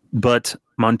 But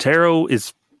Montero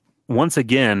is once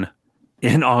again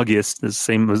in August, the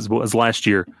same as last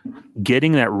year,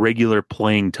 getting that regular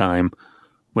playing time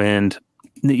when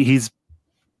he's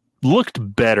looked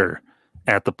better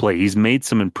at the plate. He's made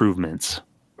some improvements.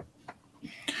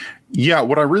 Yeah,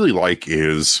 what I really like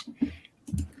is,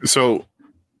 so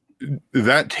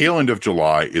that tail end of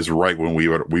July is right when we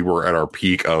were at our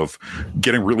peak of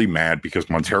getting really mad because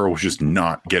Montero was just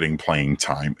not getting playing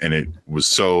time, and it was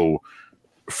so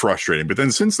frustrating. But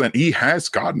then since then, he has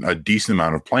gotten a decent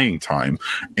amount of playing time,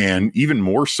 and even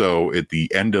more so at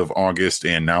the end of August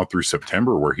and now through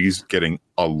September, where he's getting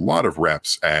a lot of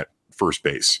reps at first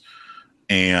base.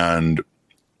 And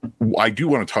I do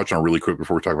want to touch on really quick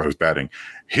before we talk about his batting.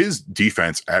 His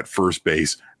defense at first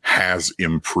base has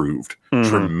improved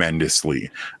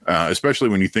tremendously, especially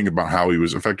when you think about how he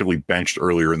was effectively benched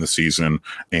earlier in the season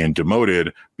and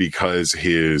demoted because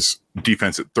his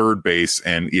defense at third base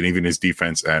and even his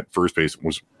defense at first base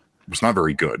was not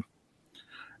very good.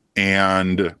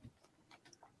 And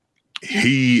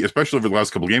he, especially over the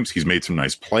last couple of games, he's made some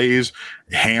nice plays.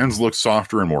 Hands look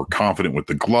softer and more confident with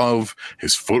the glove.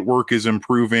 His footwork is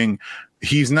improving.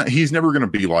 He's never going to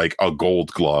be like a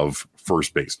Gold Glove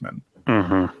first baseman.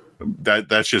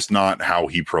 That's just not how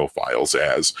he profiles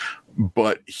as.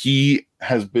 But he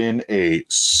has been a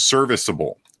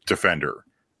serviceable defender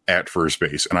at first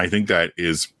base, and I think that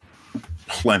is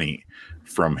plenty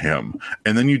from him.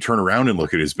 And then you turn around and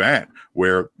look at his bat,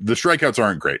 where the strikeouts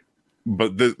aren't great.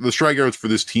 But the strikeouts for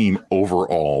this team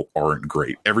overall aren't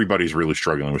great. Everybody's really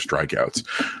struggling with strikeouts.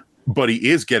 But he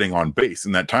is getting on base.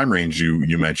 In that time range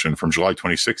you mentioned, from July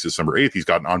 26th to December 8th, he's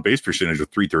got an on-base percentage of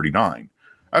 .339.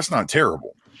 That's not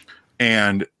terrible.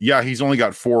 And yeah, he's only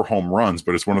got 4 home runs,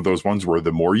 but it's one of those ones where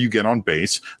the more you get on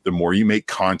base, the more you make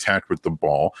contact with the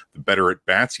ball, the better at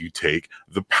bats you take,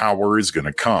 the power is going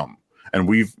to come. And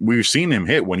we've seen him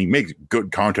hit when he makes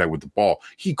good contact with the ball.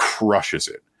 He crushes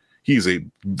it. He's a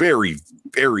very,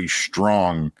 very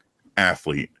strong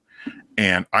athlete.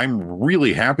 And I'm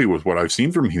really happy with what I've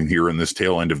seen from him here in this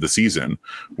tail end of the season,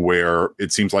 where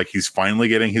it seems like he's finally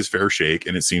getting his fair shake,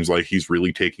 and it seems like he's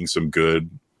really taking some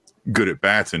good at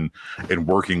bats and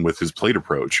working with his plate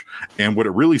approach. And what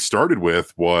it really started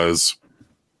with was,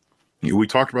 we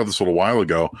talked about this a little while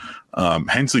ago,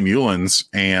 Hensley Mullins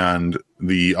and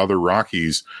the other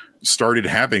Rockies started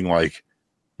having like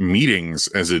meetings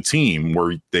as a team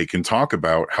where they can talk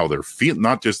about how they're feeling,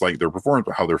 not just like their performance,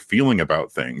 but how they're feeling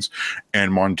about things.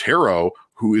 And Montero,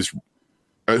 who is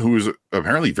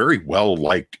apparently very well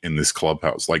liked in this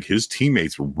clubhouse, like his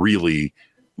teammates really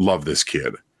love this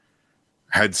kid,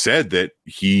 had said that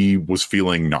he was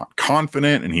feeling not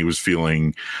confident and he was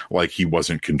feeling like he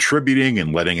wasn't contributing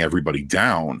and letting everybody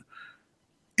down.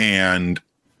 And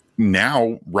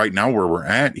right now where we're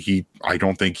at, I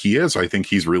don't think he is. I think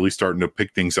he's really starting to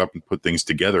pick things up and put things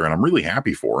together. And I'm really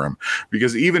happy for him,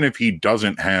 because even if he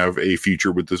doesn't have a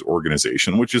future with this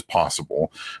organization, which is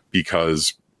possible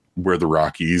because we're the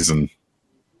Rockies and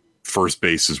first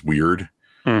base is weird,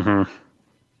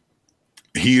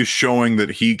 he is showing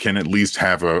that he can at least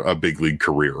have a big league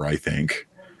career, I think.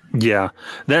 Yeah,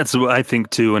 that's what I think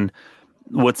too. And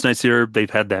what's nice here, they've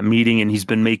had that meeting and he's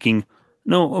been making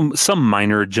some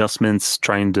minor adjustments,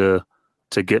 trying to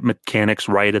get mechanics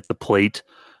right at the plate,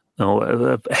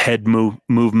 head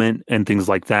movement and things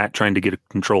like that, trying to get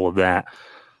control of that.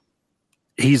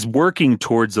 He's working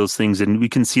towards those things, and we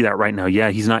can see that right now. Yeah,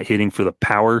 he's not hitting for the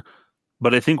power,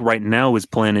 but I think right now his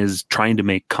plan is trying to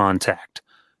make contact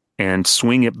and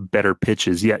swing at better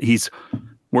pitches. Yeah, he's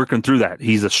working through that.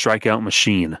 He's a strikeout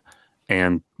machine,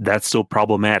 and that's still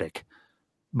problematic.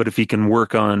 But if he can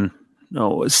work on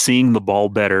seeing the ball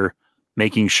better,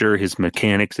 making sure his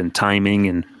mechanics and timing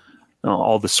and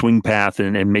all the swing path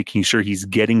and making sure he's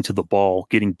getting to the ball,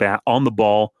 getting back on the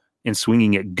ball and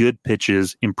swinging at good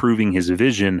pitches, improving his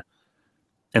vision,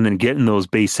 and then getting those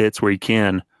base hits where he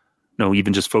can,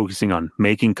 even just focusing on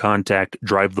making contact,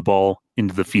 drive the ball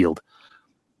into the field.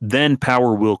 Then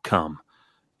power will come.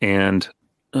 And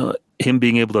him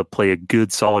being able to play a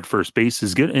good, solid first base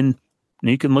is good. And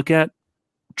you can look at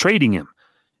trading him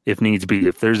if needs be.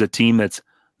 If there's a team that's,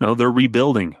 they're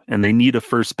rebuilding and they need a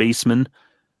first baseman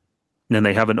and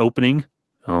they have an opening,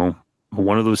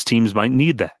 one of those teams might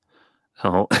need that.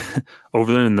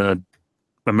 Over there in the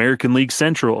American League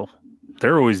Central,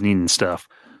 they're always needing stuff.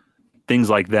 Things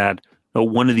like that.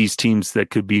 One of these teams that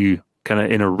could be kind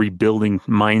of in a rebuilding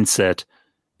mindset,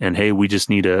 and hey, we just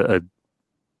need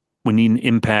we need an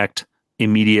impact,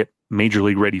 immediate, major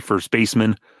league ready first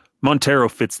baseman. Montero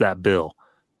fits that bill.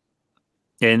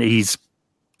 And he's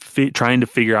trying to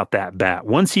figure out that bat.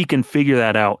 Once he can figure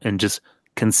that out and just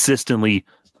consistently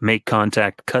make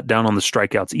contact, cut down on the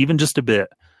strikeouts, even just a bit,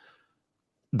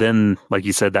 then, like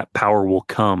you said, that power will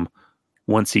come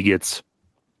once he gets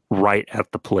right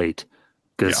at the plate.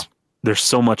 Because there's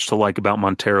so much to like about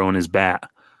Montero and his bat,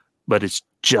 but it's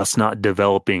just not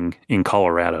developing in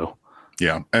Colorado.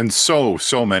 Yeah. And so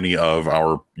many of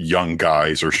our young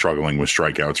guys are struggling with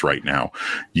strikeouts right now.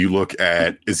 You look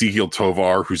at Ezekiel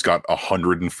Tovar, who's got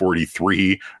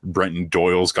 143, Brenton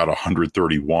Doyle's got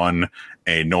 131,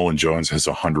 and Nolan Jones has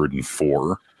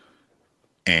 104.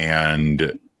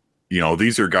 And,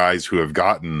 these are guys who have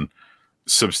gotten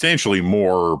substantially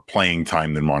more playing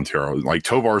time than Montero. Like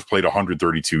Tovar's played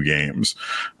 132 games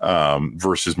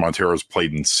versus Montero's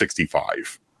played in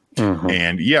 65. Mm-hmm.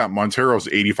 And yeah, Montero's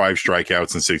 85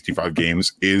 strikeouts in 65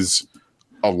 games is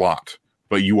a lot,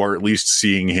 but you are at least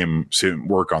seeing him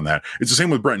work on that. It's the same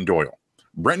with Brenton Doyle.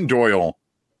 Brenton Doyle,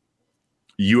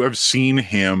 you have seen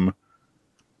him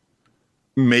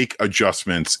make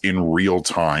adjustments in real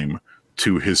time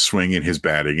to his swing and his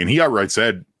batting. And he outright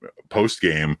said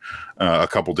post-game a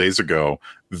couple days ago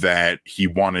that he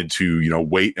wanted to,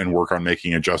 wait and work on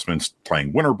making adjustments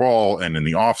playing winter ball and in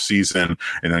the off season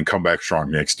and then come back strong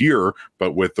next year.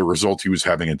 But with the results he was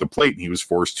having at the plate, he was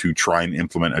forced to try and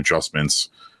implement adjustments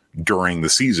during the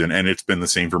season. And it's been the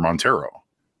same for Montero.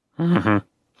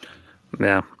 Mm-hmm.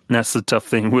 Yeah. That's the tough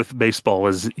thing with baseball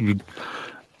is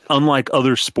unlike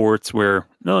other sports where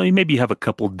you maybe have a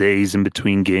couple days in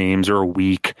between games or a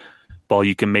week, ball,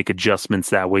 you can make adjustments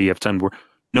that way. You have time to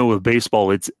with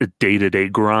baseball, it's a day-to-day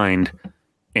grind,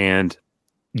 and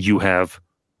you have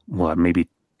maybe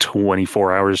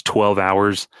 24 hours, 12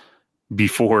 hours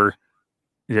before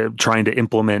trying to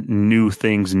implement new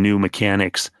things, new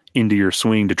mechanics into your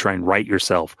swing to try and right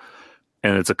yourself.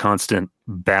 And it's a constant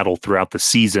battle throughout the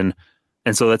season.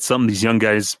 And so that's something these young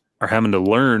guys are having to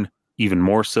learn even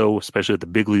more so, especially at the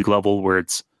big league level where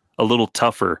it's a little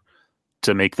tougher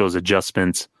to make those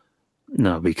adjustments.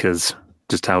 Because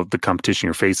just how the competition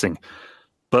you're facing.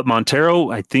 But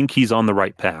Montero, I think he's on the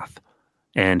right path,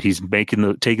 and he's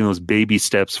taking those baby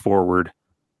steps forward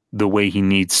the way he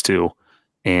needs to.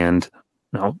 And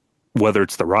whether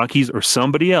it's the Rockies or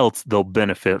somebody else, they'll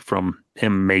benefit from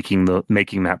him making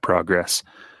that progress,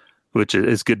 which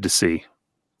is good to see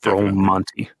for old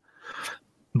Monty.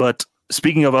 But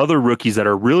speaking of other rookies that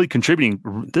are really contributing,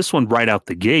 this one right out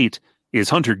the gate is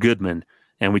Hunter Goodman.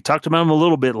 And we talked about him a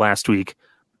little bit last week,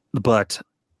 but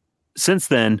since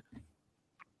then,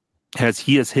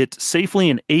 he has hit safely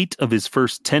in 8 of his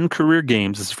first 10 career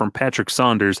games. This is from Patrick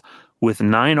Saunders with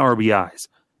 9 RBIs.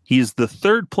 He is the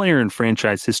third player in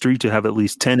franchise history to have at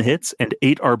least 10 hits and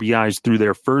 8 RBIs through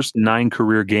their first 9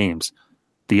 career games.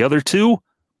 The other two,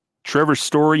 Trevor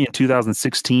Story in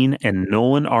 2016 and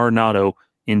Nolan Arenado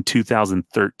in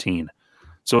 2013.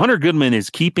 So Hunter Goodman is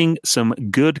keeping some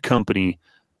good company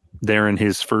there in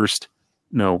his first,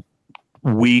 2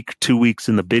 weeks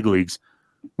in the big leagues,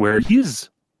 where he's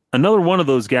another one of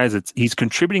those guys he's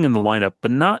contributing in the lineup,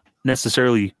 but not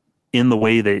necessarily in the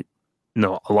way that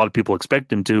a lot of people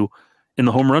expect him to in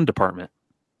the home run department.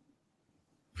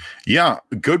 Yeah,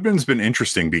 Goodman's been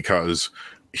interesting because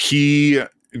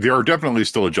there are definitely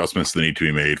still adjustments that need to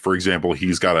be made. For example,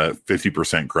 he's got a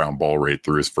 50% ground ball rate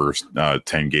through his first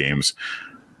 10 games,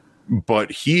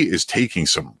 but he is taking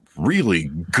some really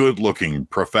good-looking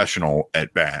professional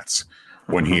at-bats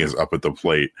when he is up at the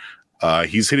plate.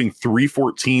 He's hitting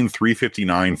 314,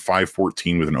 359,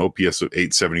 514 with an OPS of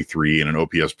 873 and an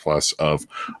OPS plus of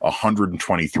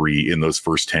 123 in those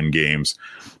first 10 games.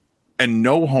 And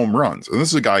no home runs. And this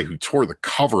is a guy who tore the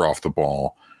cover off the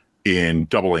ball in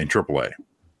AA and AAA.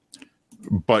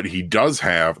 But he does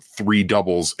have 3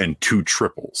 doubles and 2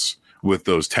 triples with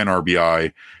those 10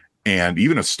 RBI and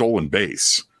even a stolen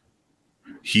base.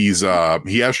 He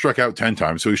has struck out 10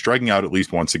 times, so he's striking out at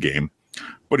least once a game.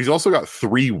 But he's also got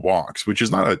 3 walks, which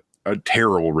is not a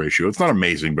terrible ratio. It's not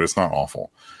amazing, but it's not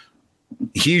awful.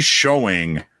 He's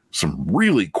showing some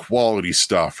really quality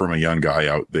stuff from a young guy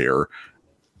out there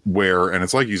and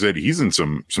it's like you said, he's in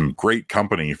some great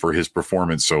company for his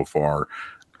performance so far.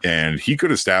 And he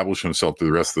could establish himself through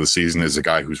the rest of the season as a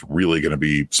guy who's really going to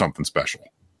be something special.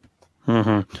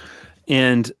 Mm-hmm.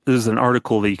 And there's an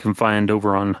article that you can find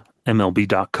over on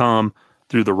MLB.com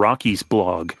through the Rockies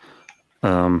blog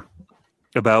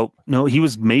about, he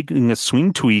was making a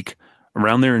swing tweak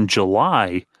around there in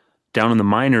July down in the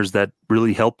minors that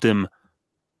really helped him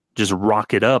just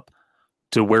rocket up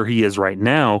to where he is right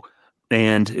now.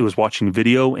 And it was watching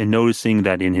video and noticing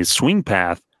that in his swing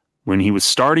path, when he was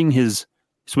starting his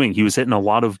swing, he was hitting a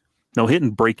lot of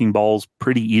hitting breaking balls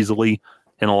pretty easily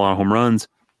and a lot of home runs.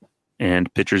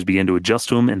 And pitchers began to adjust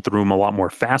to him and threw him a lot more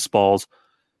fastballs.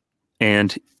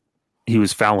 And he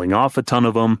was fouling off a ton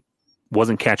of them,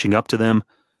 wasn't catching up to them.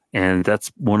 And that's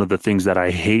one of the things that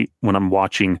I hate when I'm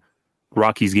watching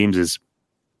Rockies games is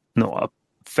a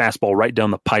fastball right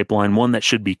down the pipeline, one that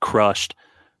should be crushed.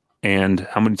 And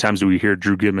how many times do we hear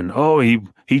Drew Goodman? Oh, he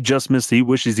just missed. He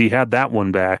wishes he had that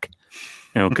one back,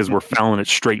 because we're fouling it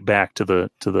straight back to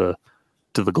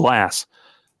the glass.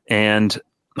 And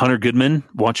Hunter Goodman,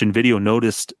 watching video,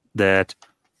 noticed that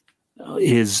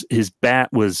his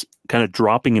bat was kind of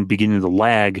dropping and beginning to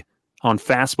lag on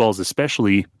fastballs,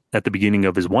 especially at the beginning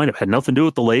of his windup. Had nothing to do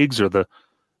with the legs or the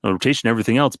rotation,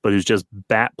 everything else, but it was just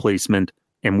bat placement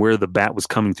and where the bat was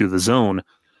coming through the zone.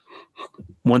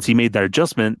 Once he made that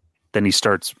adjustment, then he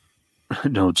starts,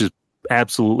 just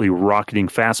absolutely rocketing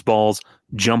fastballs,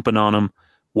 jumping on them,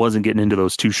 wasn't getting into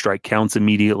those 2-strike counts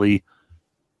immediately.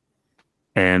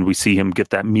 And we see him get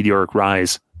that meteoric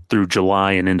rise through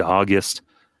July and into August.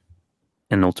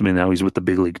 And ultimately now he's with the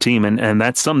big league team. And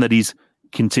that's something that he's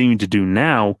continuing to do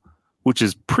now, which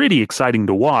is pretty exciting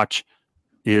to watch,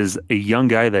 is a young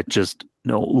guy that just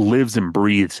lives and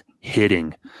breathes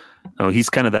hitting. He's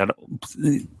kind of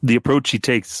the approach he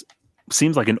takes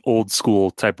seems like an old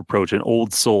school type approach, an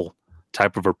old soul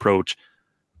type of approach,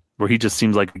 where he just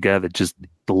seems like a guy that just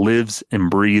lives and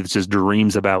breathes, just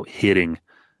dreams about hitting,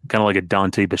 kind of like a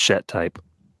Dante Bichette type.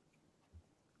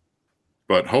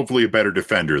 But hopefully a better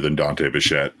defender than Dante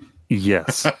Bichette.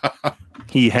 Yes.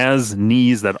 He has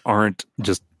knees that aren't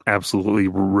just absolutely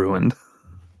ruined.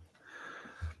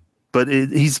 But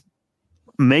he's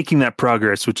making that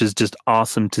progress, which is just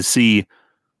awesome to see.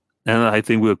 And I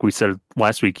think, like we said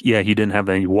last week, he didn't have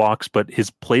any walks, but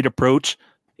his plate approach,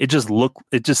 it just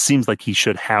seems like he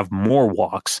should have more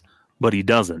walks, but he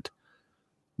doesn't.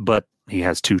 But he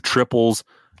has 2 triples.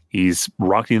 He's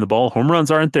rocking the ball. Home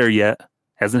runs aren't there yet.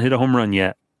 Hasn't hit a home run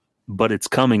yet, but it's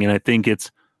coming. And I think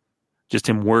it's just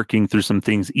him working through some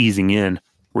things, easing in,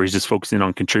 where he's just focusing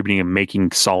on contributing and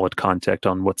making solid contact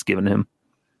on what's given him.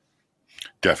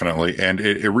 Definitely. And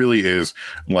it really is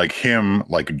like him,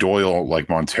 like Doyle, like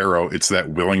Montero. It's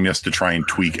that willingness to try and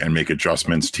tweak and make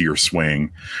adjustments to your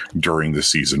swing during the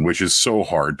season, which is so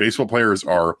hard. Baseball players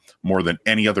are, more than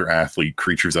any other athlete,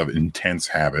 creatures of intense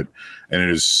habit. And it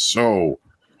is so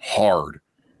hard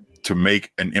to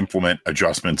make and implement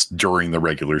adjustments during the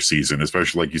regular season,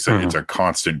 especially like you said, It's a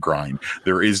constant grind.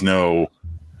 There is no,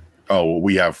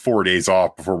 we have 4 days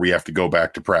off before we have to go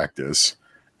back to practice.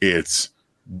 It's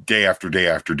day after day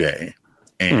after day.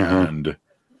 And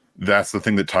that's the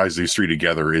thing that ties these 3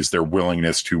 together, is their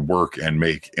willingness to work and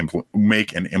make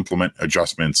and implement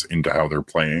adjustments into how they're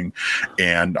playing.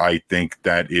 And I think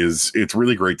it's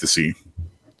really great to see.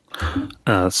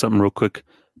 Something real quick.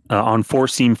 On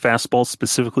 4-seam fastballs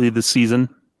specifically this season,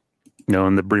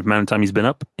 in the brief amount of time he's been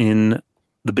up in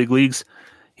the big leagues,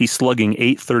 he's slugging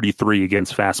 .833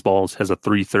 against fastballs, has a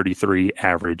 .333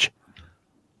 average.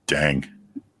 Dang.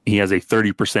 He has a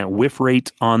 30% whiff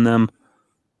rate on them.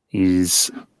 He's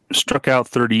struck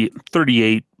out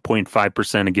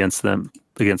 38.5% against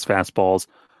fastballs,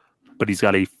 but he's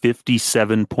got a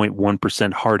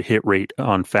 57.1% hard hit rate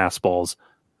on fastballs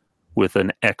with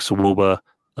an xWOBA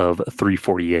of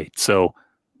 348. So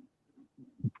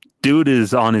dude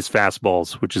is on his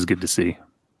fastballs, which is good to see.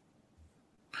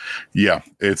 Yeah,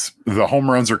 it's the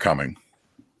home runs are coming.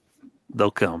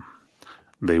 They'll come.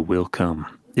 They will come.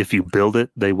 If you build it,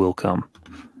 they will come.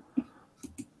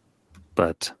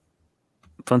 But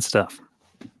fun stuff.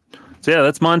 So yeah,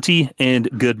 that's Monty and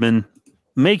Goodman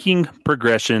making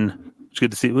progression. It's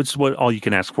good to see, which is what all you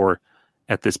can ask for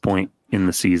at this point in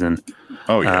the season.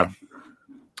 Oh yeah.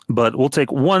 But we'll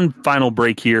take one final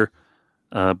break here.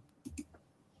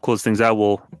 Close things out.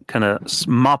 We'll kind of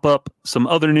mop up some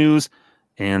other news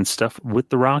and stuff with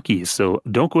the Rockies. So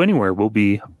don't go anywhere. We'll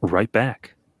be right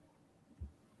back.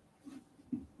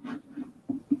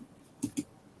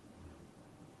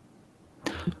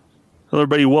 Hello,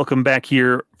 everybody. Welcome back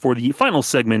here for the final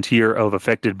segment here of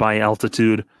Affected by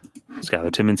Altitude.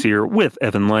 Skylar Timmons here with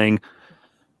Evan Lang.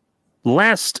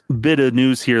 Last bit of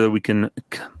news here that we can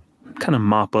kind of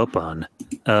mop up on.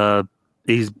 A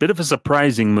bit of a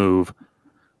surprising move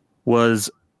was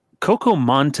Coco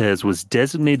Montez was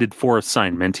designated for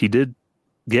assignment. He did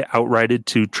get outrighted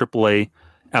to AAA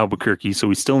Albuquerque, so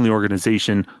he's still in the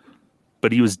organization,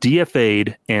 but he was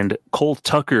DFA'd, and Cole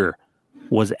Tucker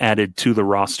was added to the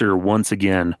roster once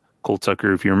again. Cole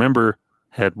Tucker, if you remember,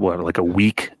 had like a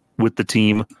week with the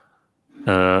team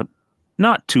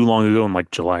not too long ago, in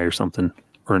like July or something,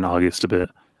 or in August a bit.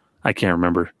 I can't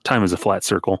remember. Time is a flat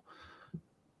circle.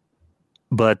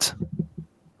 But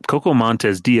Coco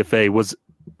Montez DFA was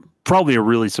probably a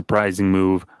really surprising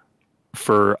move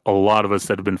for a lot of us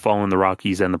that have been following the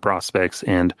Rockies and the prospects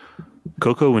and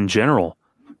Coco in general.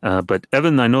 But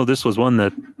Evan, I know this was one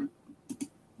that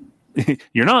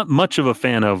you're not much of a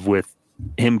fan of, with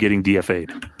him getting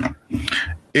DFA'd.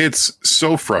 It's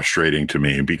so frustrating to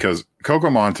me because Coco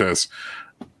Montes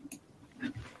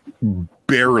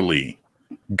barely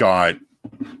got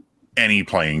any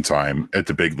playing time at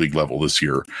the big league level this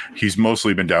year. He's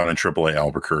mostly been down in AAA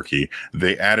Albuquerque.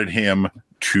 They added him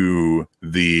to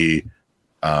the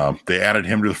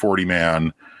 40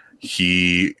 man.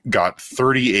 He got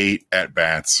 38 at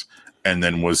bats and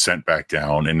then was sent back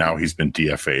down, and now he's been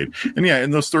DFA'd. And yeah, in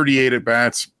those 38 at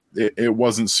bats, it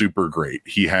wasn't super great.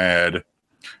 He had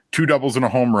 2 doubles and a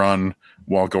home run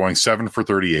while going 7 for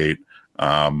 38,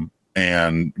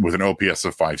 and with an OPS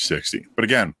of 560. But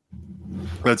again,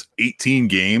 that's 18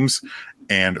 games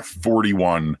and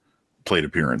 41 plate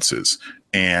appearances.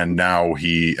 And now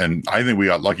I think we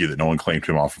got lucky that no one claimed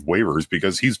him off of waivers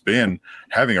because he's been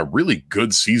having a really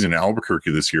good season in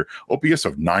Albuquerque this year. OPS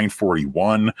of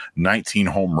 941, 19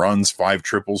 home runs, 5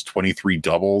 triples, 23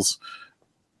 doubles.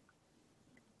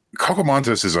 Coco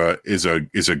Montes is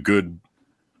a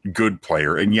good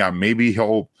player. And yeah, maybe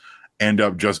he'll end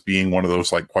up just being one of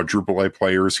those like quadruple A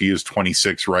players. He is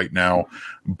 26 right now,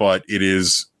 but it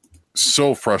is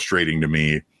so frustrating to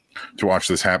me to watch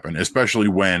this happen, especially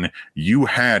when you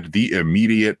had the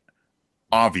immediate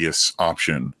obvious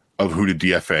option of who to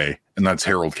DFA, and that's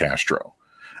Harold Castro.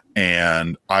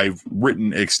 And I've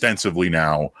written extensively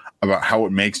now about how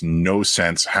it makes no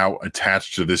sense how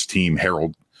attached to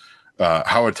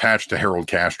Harold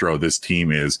Castro this team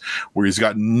is, where he's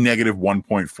got negative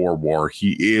 1.4 WAR.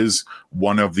 He is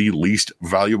one of the least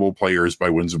valuable players by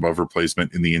wins above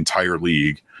replacement in the entire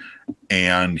league,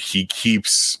 and he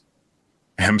keeps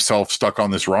himself stuck on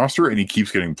this roster and he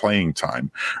keeps getting playing time.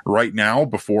 Right now,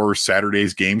 before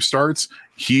Saturday's game starts,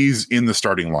 he's in the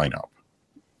starting lineup.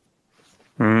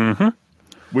 Mm-hmm.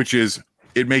 Which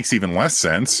it makes even less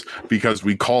sense because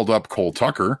we called up Cole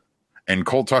Tucker, and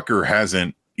Cole Tucker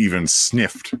hasn't even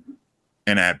sniffed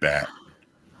an at-bat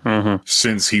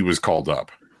since he was called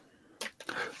up.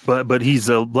 But he's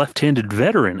a left-handed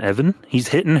veteran, Evan. He's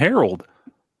hitting Harold.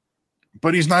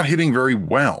 But he's not hitting very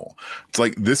well. It's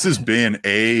like this has been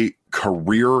a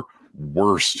career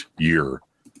worst year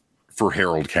for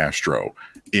Harold Castro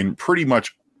in pretty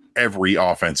much every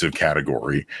offensive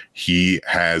category. He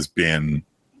has been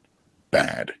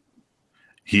bad.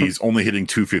 He's only hitting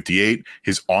 258.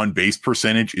 His on-base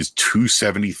percentage is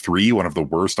 273, one of the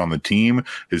worst on the team.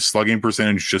 His slugging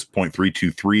percentage just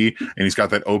 .323, and he's got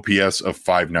that OPS of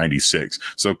 596.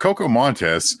 So Coco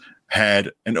Montes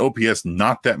had an OPS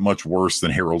not that much worse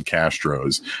than Harold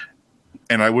Castro's.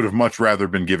 And I would have much rather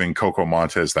been giving Coco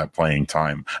Montes that playing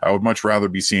time. I would much rather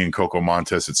be seeing Coco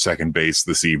Montes at second base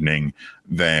this evening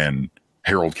than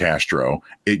Harold Castro.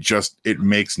 It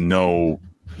makes no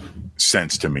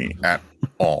sense to me at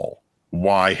all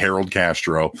why Harold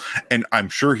Castro, and I'm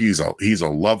sure he's a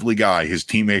lovely guy. His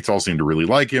teammates all seem to really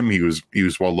like him. He was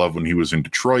well loved when he was in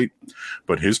Detroit,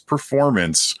 but his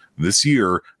performance this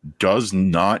year does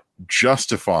not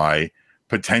justify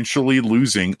potentially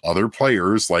losing other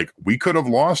players. Like, we could have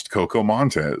lost Coco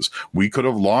Montes. We could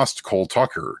have lost Cole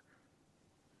Tucker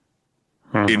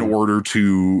in order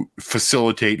to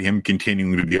facilitate him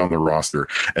continuing to be on the roster.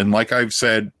 And like I've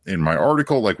said in my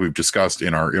article, like we've discussed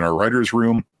in our writer's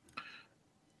room,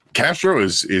 Castro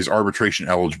is arbitration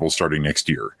eligible starting next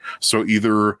year. So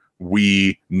either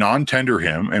we non-tender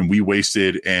him and we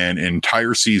wasted an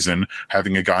entire season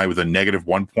having a guy with a negative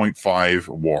 1.5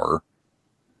 WAR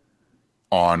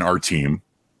on our team,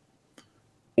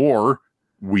 or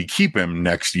we keep him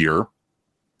next year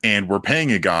and we're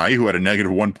paying a guy who had a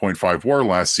negative 1.5 WAR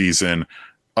last season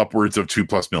upwards of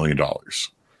 $2+ million.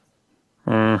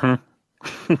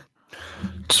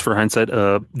 Just for hindsight,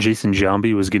 Jason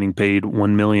Giambi was getting paid $1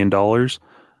 million.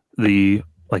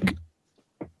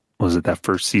 Was it that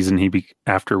first season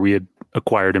after we had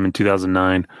acquired him in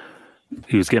 2009?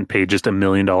 He was getting paid just $1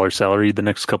 million salary the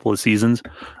next couple of seasons.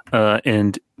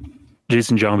 And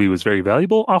Jason Giambi was very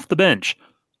valuable off the bench.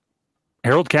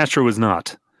 Harold Castro was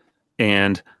not.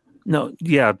 And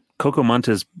Coco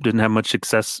Montes didn't have much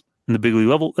success in the big league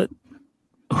level.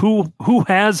 Who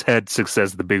has had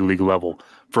success at the big league level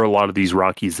for a lot of these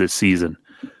Rockies this season?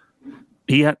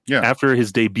 He had, after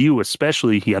his debut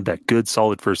especially, he had that good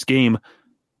solid first game,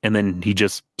 and then he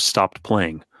just stopped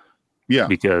playing. Yeah,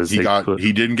 because he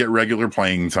didn't get regular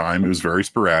playing time. It was very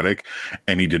sporadic,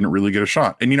 and he didn't really get a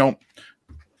shot. And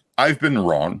I've been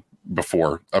wrong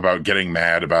before about getting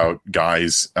mad about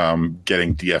guys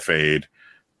getting DFA'd.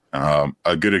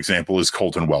 A good example is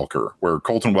Colton Welker, where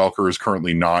Colton Welker is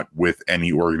currently not with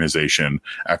any organization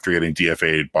after getting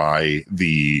DFA'd by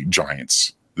the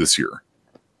Giants this year.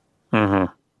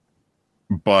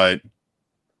 But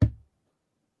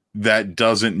that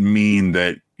doesn't mean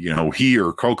that, he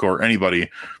or Coco or anybody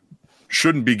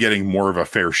shouldn't be getting more of a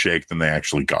fair shake than they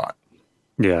actually got.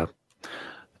 Yeah.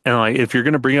 And like, if you're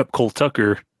going to bring up Cole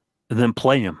Tucker, then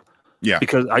play him. Yeah.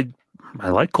 Because I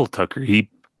like Cole Tucker. He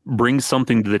brings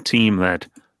something to the team that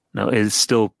is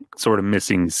still sort of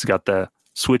missing. He's got the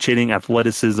switch hitting,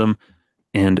 athleticism,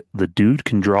 and the dude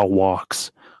can draw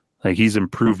walks. Like, he's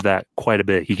improved that quite a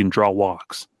bit. He can draw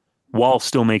walks while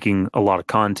still making a lot of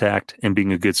contact and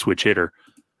being a good switch hitter.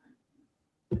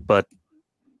 But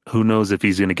who knows if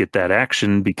he's going to get that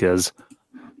action, because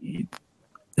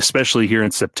especially here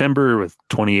in September with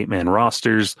 28-man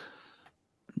rosters,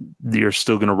 you're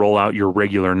still going to roll out your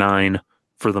regular 9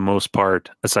 for the most part,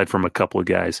 aside from a couple of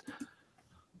guys.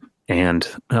 And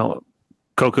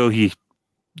Coco, he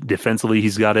defensively,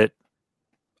 he's got it.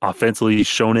 Offensively, he's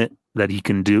shown it that he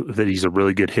can do, that he's a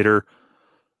really good hitter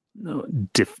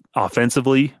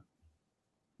offensively,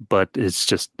 but it's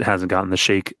just hasn't gotten the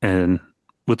shake. And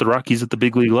with the Rockies at the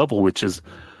big league level, which is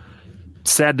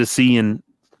sad to see, and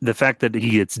the fact that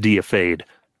he gets DFA'd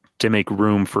to make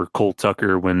room for Cole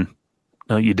Tucker when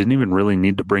you didn't even really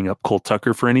need to bring up Cole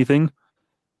Tucker for anything.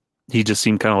 He just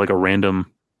seemed kind of like a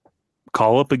random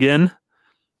call up again,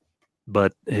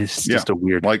 but it's just a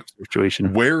weird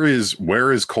situation. Where is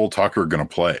Cole Tucker going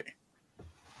to play?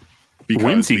 Because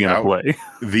when's he going to play?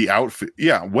 The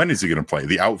outfield, when is he going to play?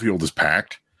 The outfield is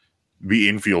packed. The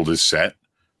infield is set.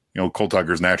 Cole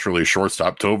Tucker's naturally a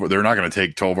shortstop. They're not going to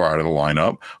take Tovar out of the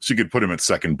lineup, so you could put him at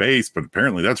second base, but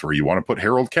apparently that's where you want to put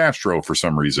Harold Castro for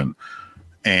some reason.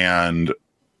 And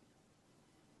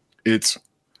it's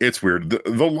weird. The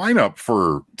lineup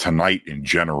for tonight in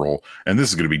general, and this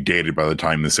is going to be dated by the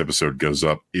time this episode goes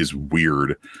up, is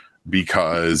weird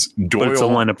because Doyle. But it's a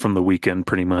lineup from the weekend,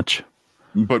 pretty much.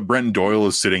 But Brenton Doyle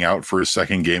is sitting out for his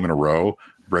second game in a row.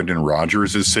 Brendan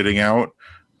Rodgers is sitting out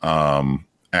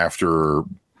after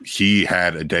he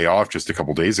had a day off just a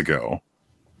couple days ago.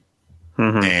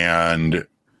 Mm-hmm. And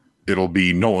it'll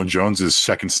be Nolan Jones's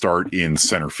second start in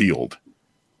center field.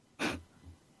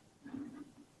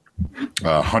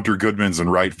 Hunter Goodman's in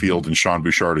right field and Sean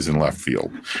Bouchard is in left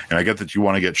field. And I get that you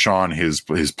want to get Sean his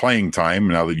playing time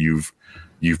now that you've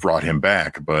brought him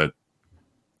back, but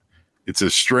it's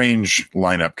a strange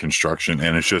lineup construction,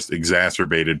 and it's just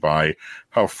exacerbated by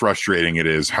how frustrating it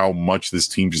is, how much this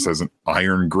team just has an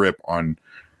iron grip on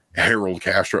Harold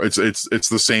Castro. It's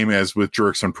the same as with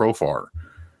Jurickson Profar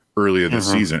earlier this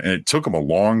season, and it took them a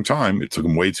long time. It took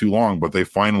them way too long, but they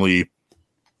finally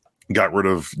got rid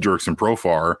of Jurickson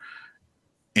Profar,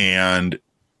 and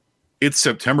it's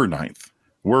September 9th.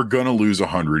 We're going to lose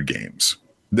 100 games.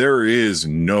 There is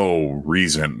no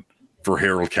reason for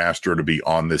Harold Castro to be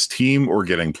on this team or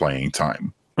getting playing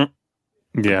time.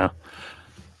 Yeah.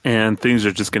 And things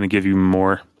are just going to give you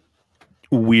more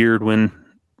weird when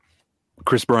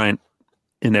Chris Bryant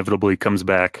inevitably comes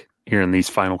back here in these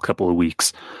final couple of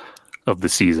weeks of the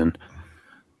season.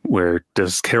 Where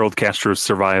does Harold Castro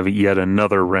survive yet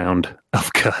another round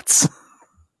of cuts?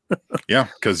 Yeah,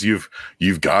 because you've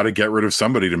got to get rid of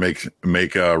somebody to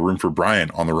make room for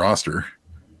Bryant on the roster.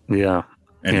 Yeah.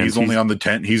 And he's only on the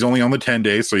 10. He's only on the 10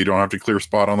 days, so you don't have to clear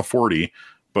spot on the 40.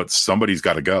 But somebody's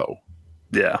got to go.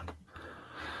 Yeah,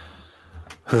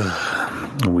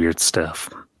 weird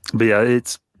stuff. But yeah,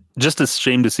 it's just a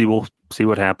shame to see. We'll see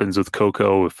what happens with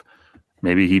Coco if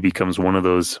maybe he becomes one of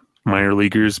those minor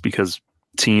leaguers, because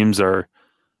teams are,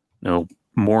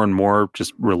 more and more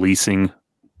just releasing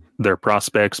their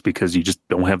prospects because you just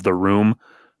don't have the room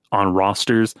on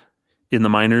rosters in the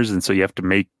minors, and so you have to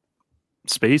make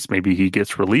space. Maybe he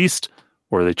gets released,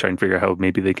 or they try and figure out how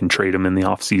maybe they can trade him in the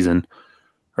off season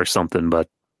or something. But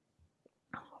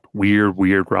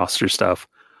weird roster stuff.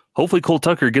 Hopefully Cole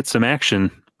Tucker gets some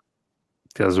action,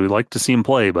 because we like to see him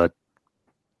play, but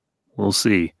we'll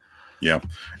see. Yeah.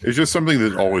 It's just something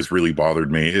that always really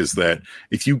bothered me, is that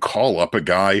if you call up a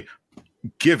guy,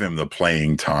 give him the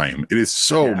playing time. It is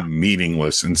so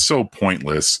meaningless and so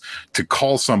pointless to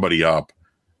call somebody up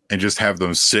and just have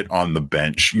them sit on the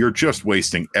bench. You're just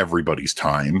wasting everybody's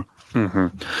time. Mm-hmm.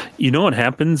 You know what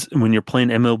happens when you're playing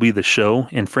MLB The Show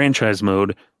in franchise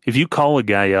mode? If you call a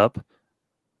guy up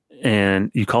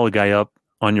and you call a guy up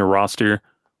on your roster,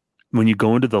 when you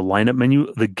go into the lineup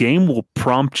menu, the game will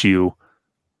prompt you.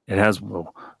 It has,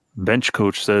 bench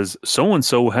coach says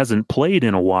so-and-so hasn't played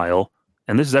in a while.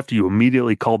 And this is after you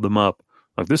immediately called them up.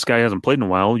 Like, this guy hasn't played in a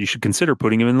while. You should consider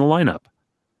putting him in the lineup.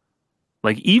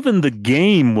 Like, even the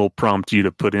game will prompt you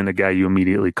to put in a guy you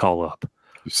immediately call up.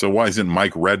 So why isn't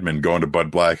Mike Redmond going to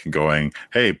Bud Black and going,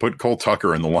 hey, put Cole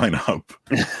Tucker in the lineup?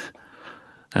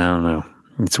 I don't know.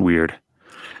 It's weird.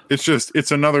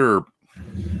 It's another.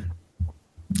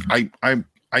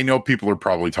 I know people are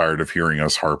probably tired of hearing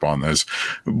us harp on this,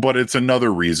 but it's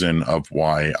another reason of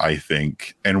why I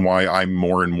think and why I'm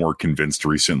more and more convinced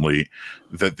recently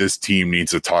that this team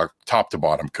needs a top to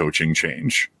bottom coaching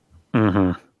change.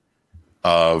 Mm-hmm.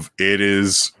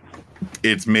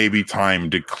 It's maybe time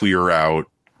to clear out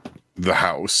the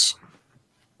house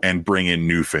and bring in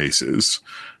new faces.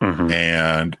 Mm-hmm.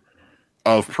 And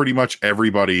of pretty much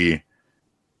everybody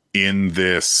in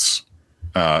this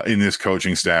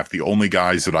coaching staff, the only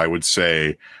guys that I would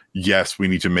say, yes, we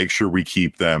need to make sure we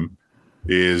keep them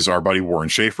is our buddy Warren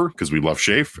Schaefer, because we love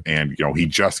Schaefer, and he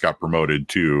just got promoted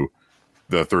to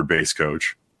the third base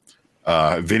coach.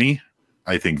 Vinny,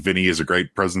 I think Vinny is a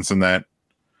great presence in that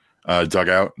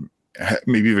dugout.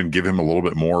 Maybe even give him a little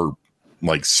bit more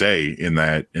say in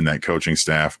that coaching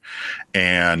staff.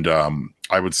 And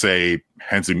I would say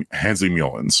Hensley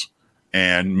Mullins,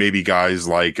 and maybe guys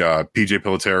like PJ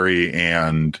Piliteri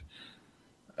and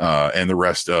the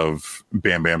rest of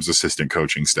Bam Bam's assistant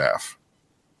coaching staff.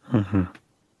 Mm-hmm.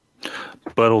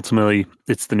 But ultimately,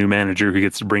 it's the new manager who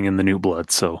gets to bring in the new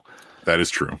blood. So that is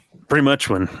true. Pretty much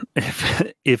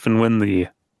if and when the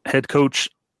head coach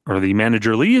or the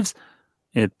manager leaves,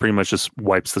 it pretty much just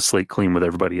wipes the slate clean with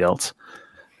everybody else.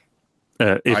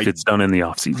 If it's done in the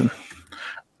off season.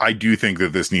 I do think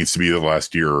that this needs to be the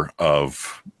last year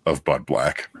of Bud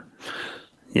Black.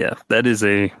 Yeah, that is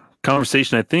a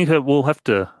conversation I think that we'll have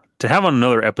to have on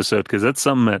another episode, because that's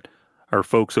something that our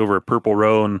folks over at Purple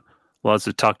Row and lots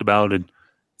have talked about. And it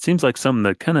seems like something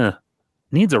that kind of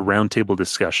needs a roundtable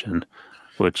discussion,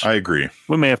 which I agree.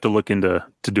 We may have to look into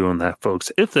doing that,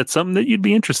 folks, if that's something that you'd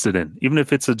be interested in, even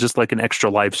if it's just like an extra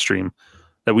live stream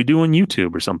that we do on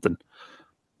YouTube or something.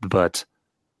 But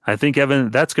I think,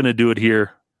 Evan, that's going to do it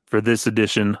here for this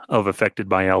edition of Affected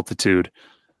by Altitude.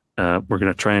 We're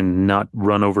going to try and not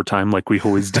run over time like we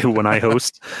always do when I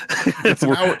host.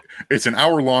 It's an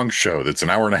hour-long show that's an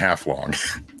hour and a half long.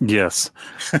 Yes.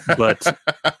 But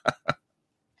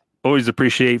always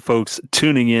appreciate folks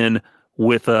tuning in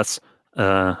with us,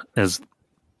 as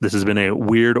this has been a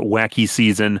weird, wacky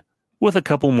season with a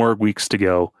couple more weeks to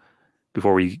go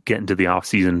before we get into the off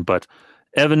season. But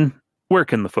Evan, where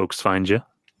can the folks find you?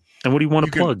 And what do you want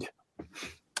to plug?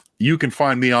 You can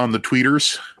find me on the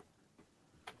tweeters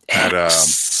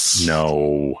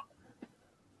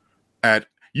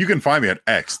you can find me at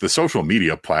X, the social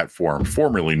media platform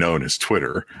formerly known as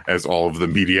Twitter, as all of the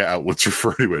media outlets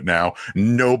refer to it now.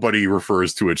 Nobody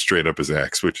refers to it straight up as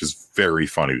X, which is very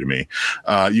funny to me.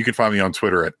 You can find me on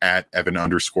Twitter at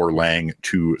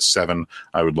Evan_Lang27.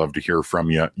 I would love to hear from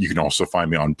you. You can also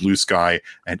find me on Blue Sky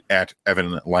at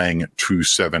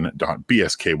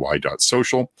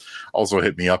EvanLang27.bsky.social. Also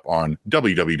hit me up on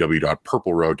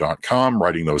www.purplerow.com,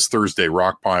 writing those Thursday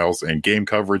rock piles and game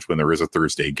coverage when there is a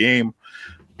Thursday game.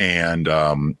 And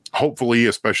hopefully,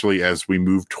 especially as we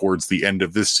move towards the end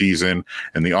of this season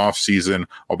and the off season,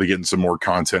 I'll be getting some more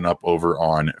content up over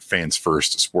on Fans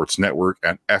First Sports Network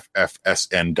at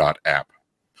ffsn.app.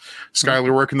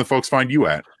 Skylar, where can the folks find you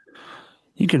at?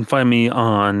 You can find me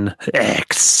on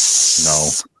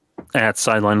X. At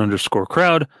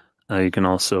sideline_crowd. You can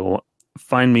also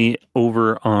find me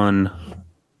over on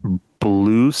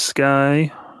Blue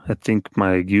Sky. I think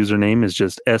my username is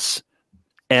just S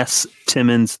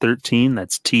Timmons 13.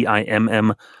 That's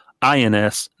TIMMINS.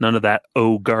 None of that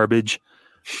O garbage.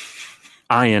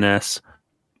 INS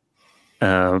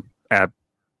at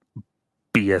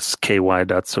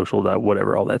bsky.social.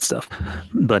 Whatever, all that stuff.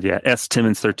 But yeah, S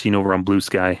Timmons 13 over on Blue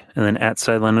Sky, and then at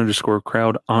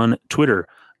sideline_crowd on Twitter.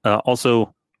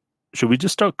 Also, should we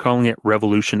just start calling it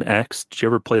Revolution X? Did you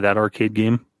ever play that arcade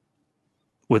game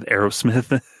with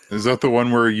Aerosmith? Is that the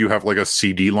one where you have like a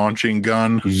CD launching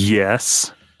gun?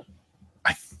 Yes.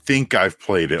 I think I've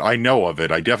played it. I know of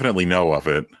it. I definitely know of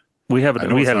it. We had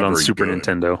it on Super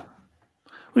Nintendo. What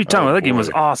are you talking about? That game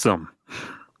was awesome.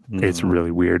 It's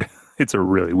really weird. It's a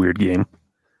really weird game.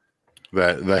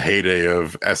 The heyday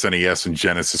of SNES and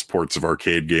Genesis ports of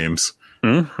arcade games.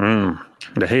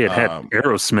 Mm-hmm. It had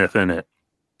Aerosmith in it.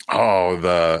 Oh,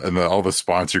 all the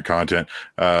sponsored content.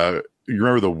 You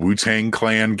remember the Wu-Tang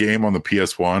Clan game on the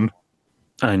PS1?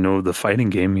 I know the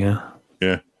fighting game, yeah.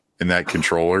 Yeah. And that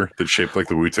controller that's shaped like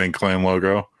the Wu-Tang Clan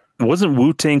logo. Wasn't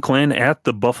Wu-Tang Clan at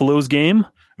the Buffaloes game?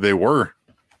 They were.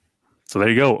 So there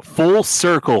you go. Full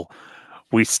circle.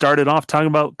 We started off talking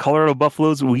about Colorado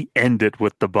Buffaloes. We ended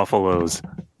with the Buffaloes.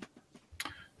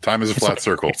 Time is a flat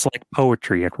circle. It's like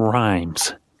poetry. It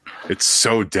rhymes. It's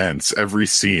so dense. Every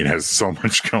scene has so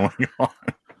much going on.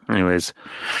 Anyways,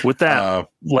 with that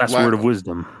last word of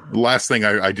wisdom. The last thing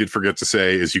I did forget to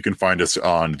say is you can find us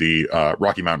on the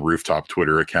Rocky Mountain Rooftop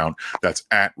Twitter account. That's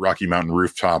at Rocky Mountain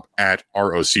Rooftop, at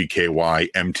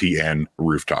ROCKYMTN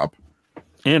Rooftop.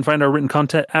 And find our written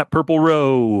content at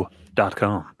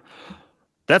purplerow.com.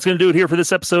 That's going to do it here for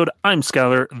this episode. I'm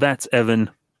Skylar. That's Evan.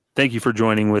 Thank you for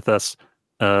joining with us.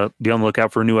 Be on the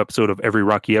lookout for a new episode of Every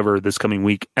Rocky Ever this coming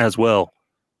week as well.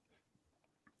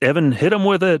 Evan, hit him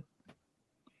with it.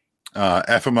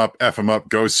 F him up,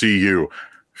 go see you.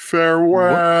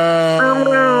 Farewell.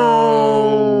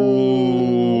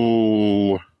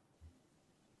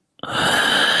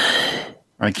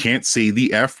 I can't say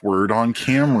the F word on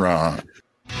camera.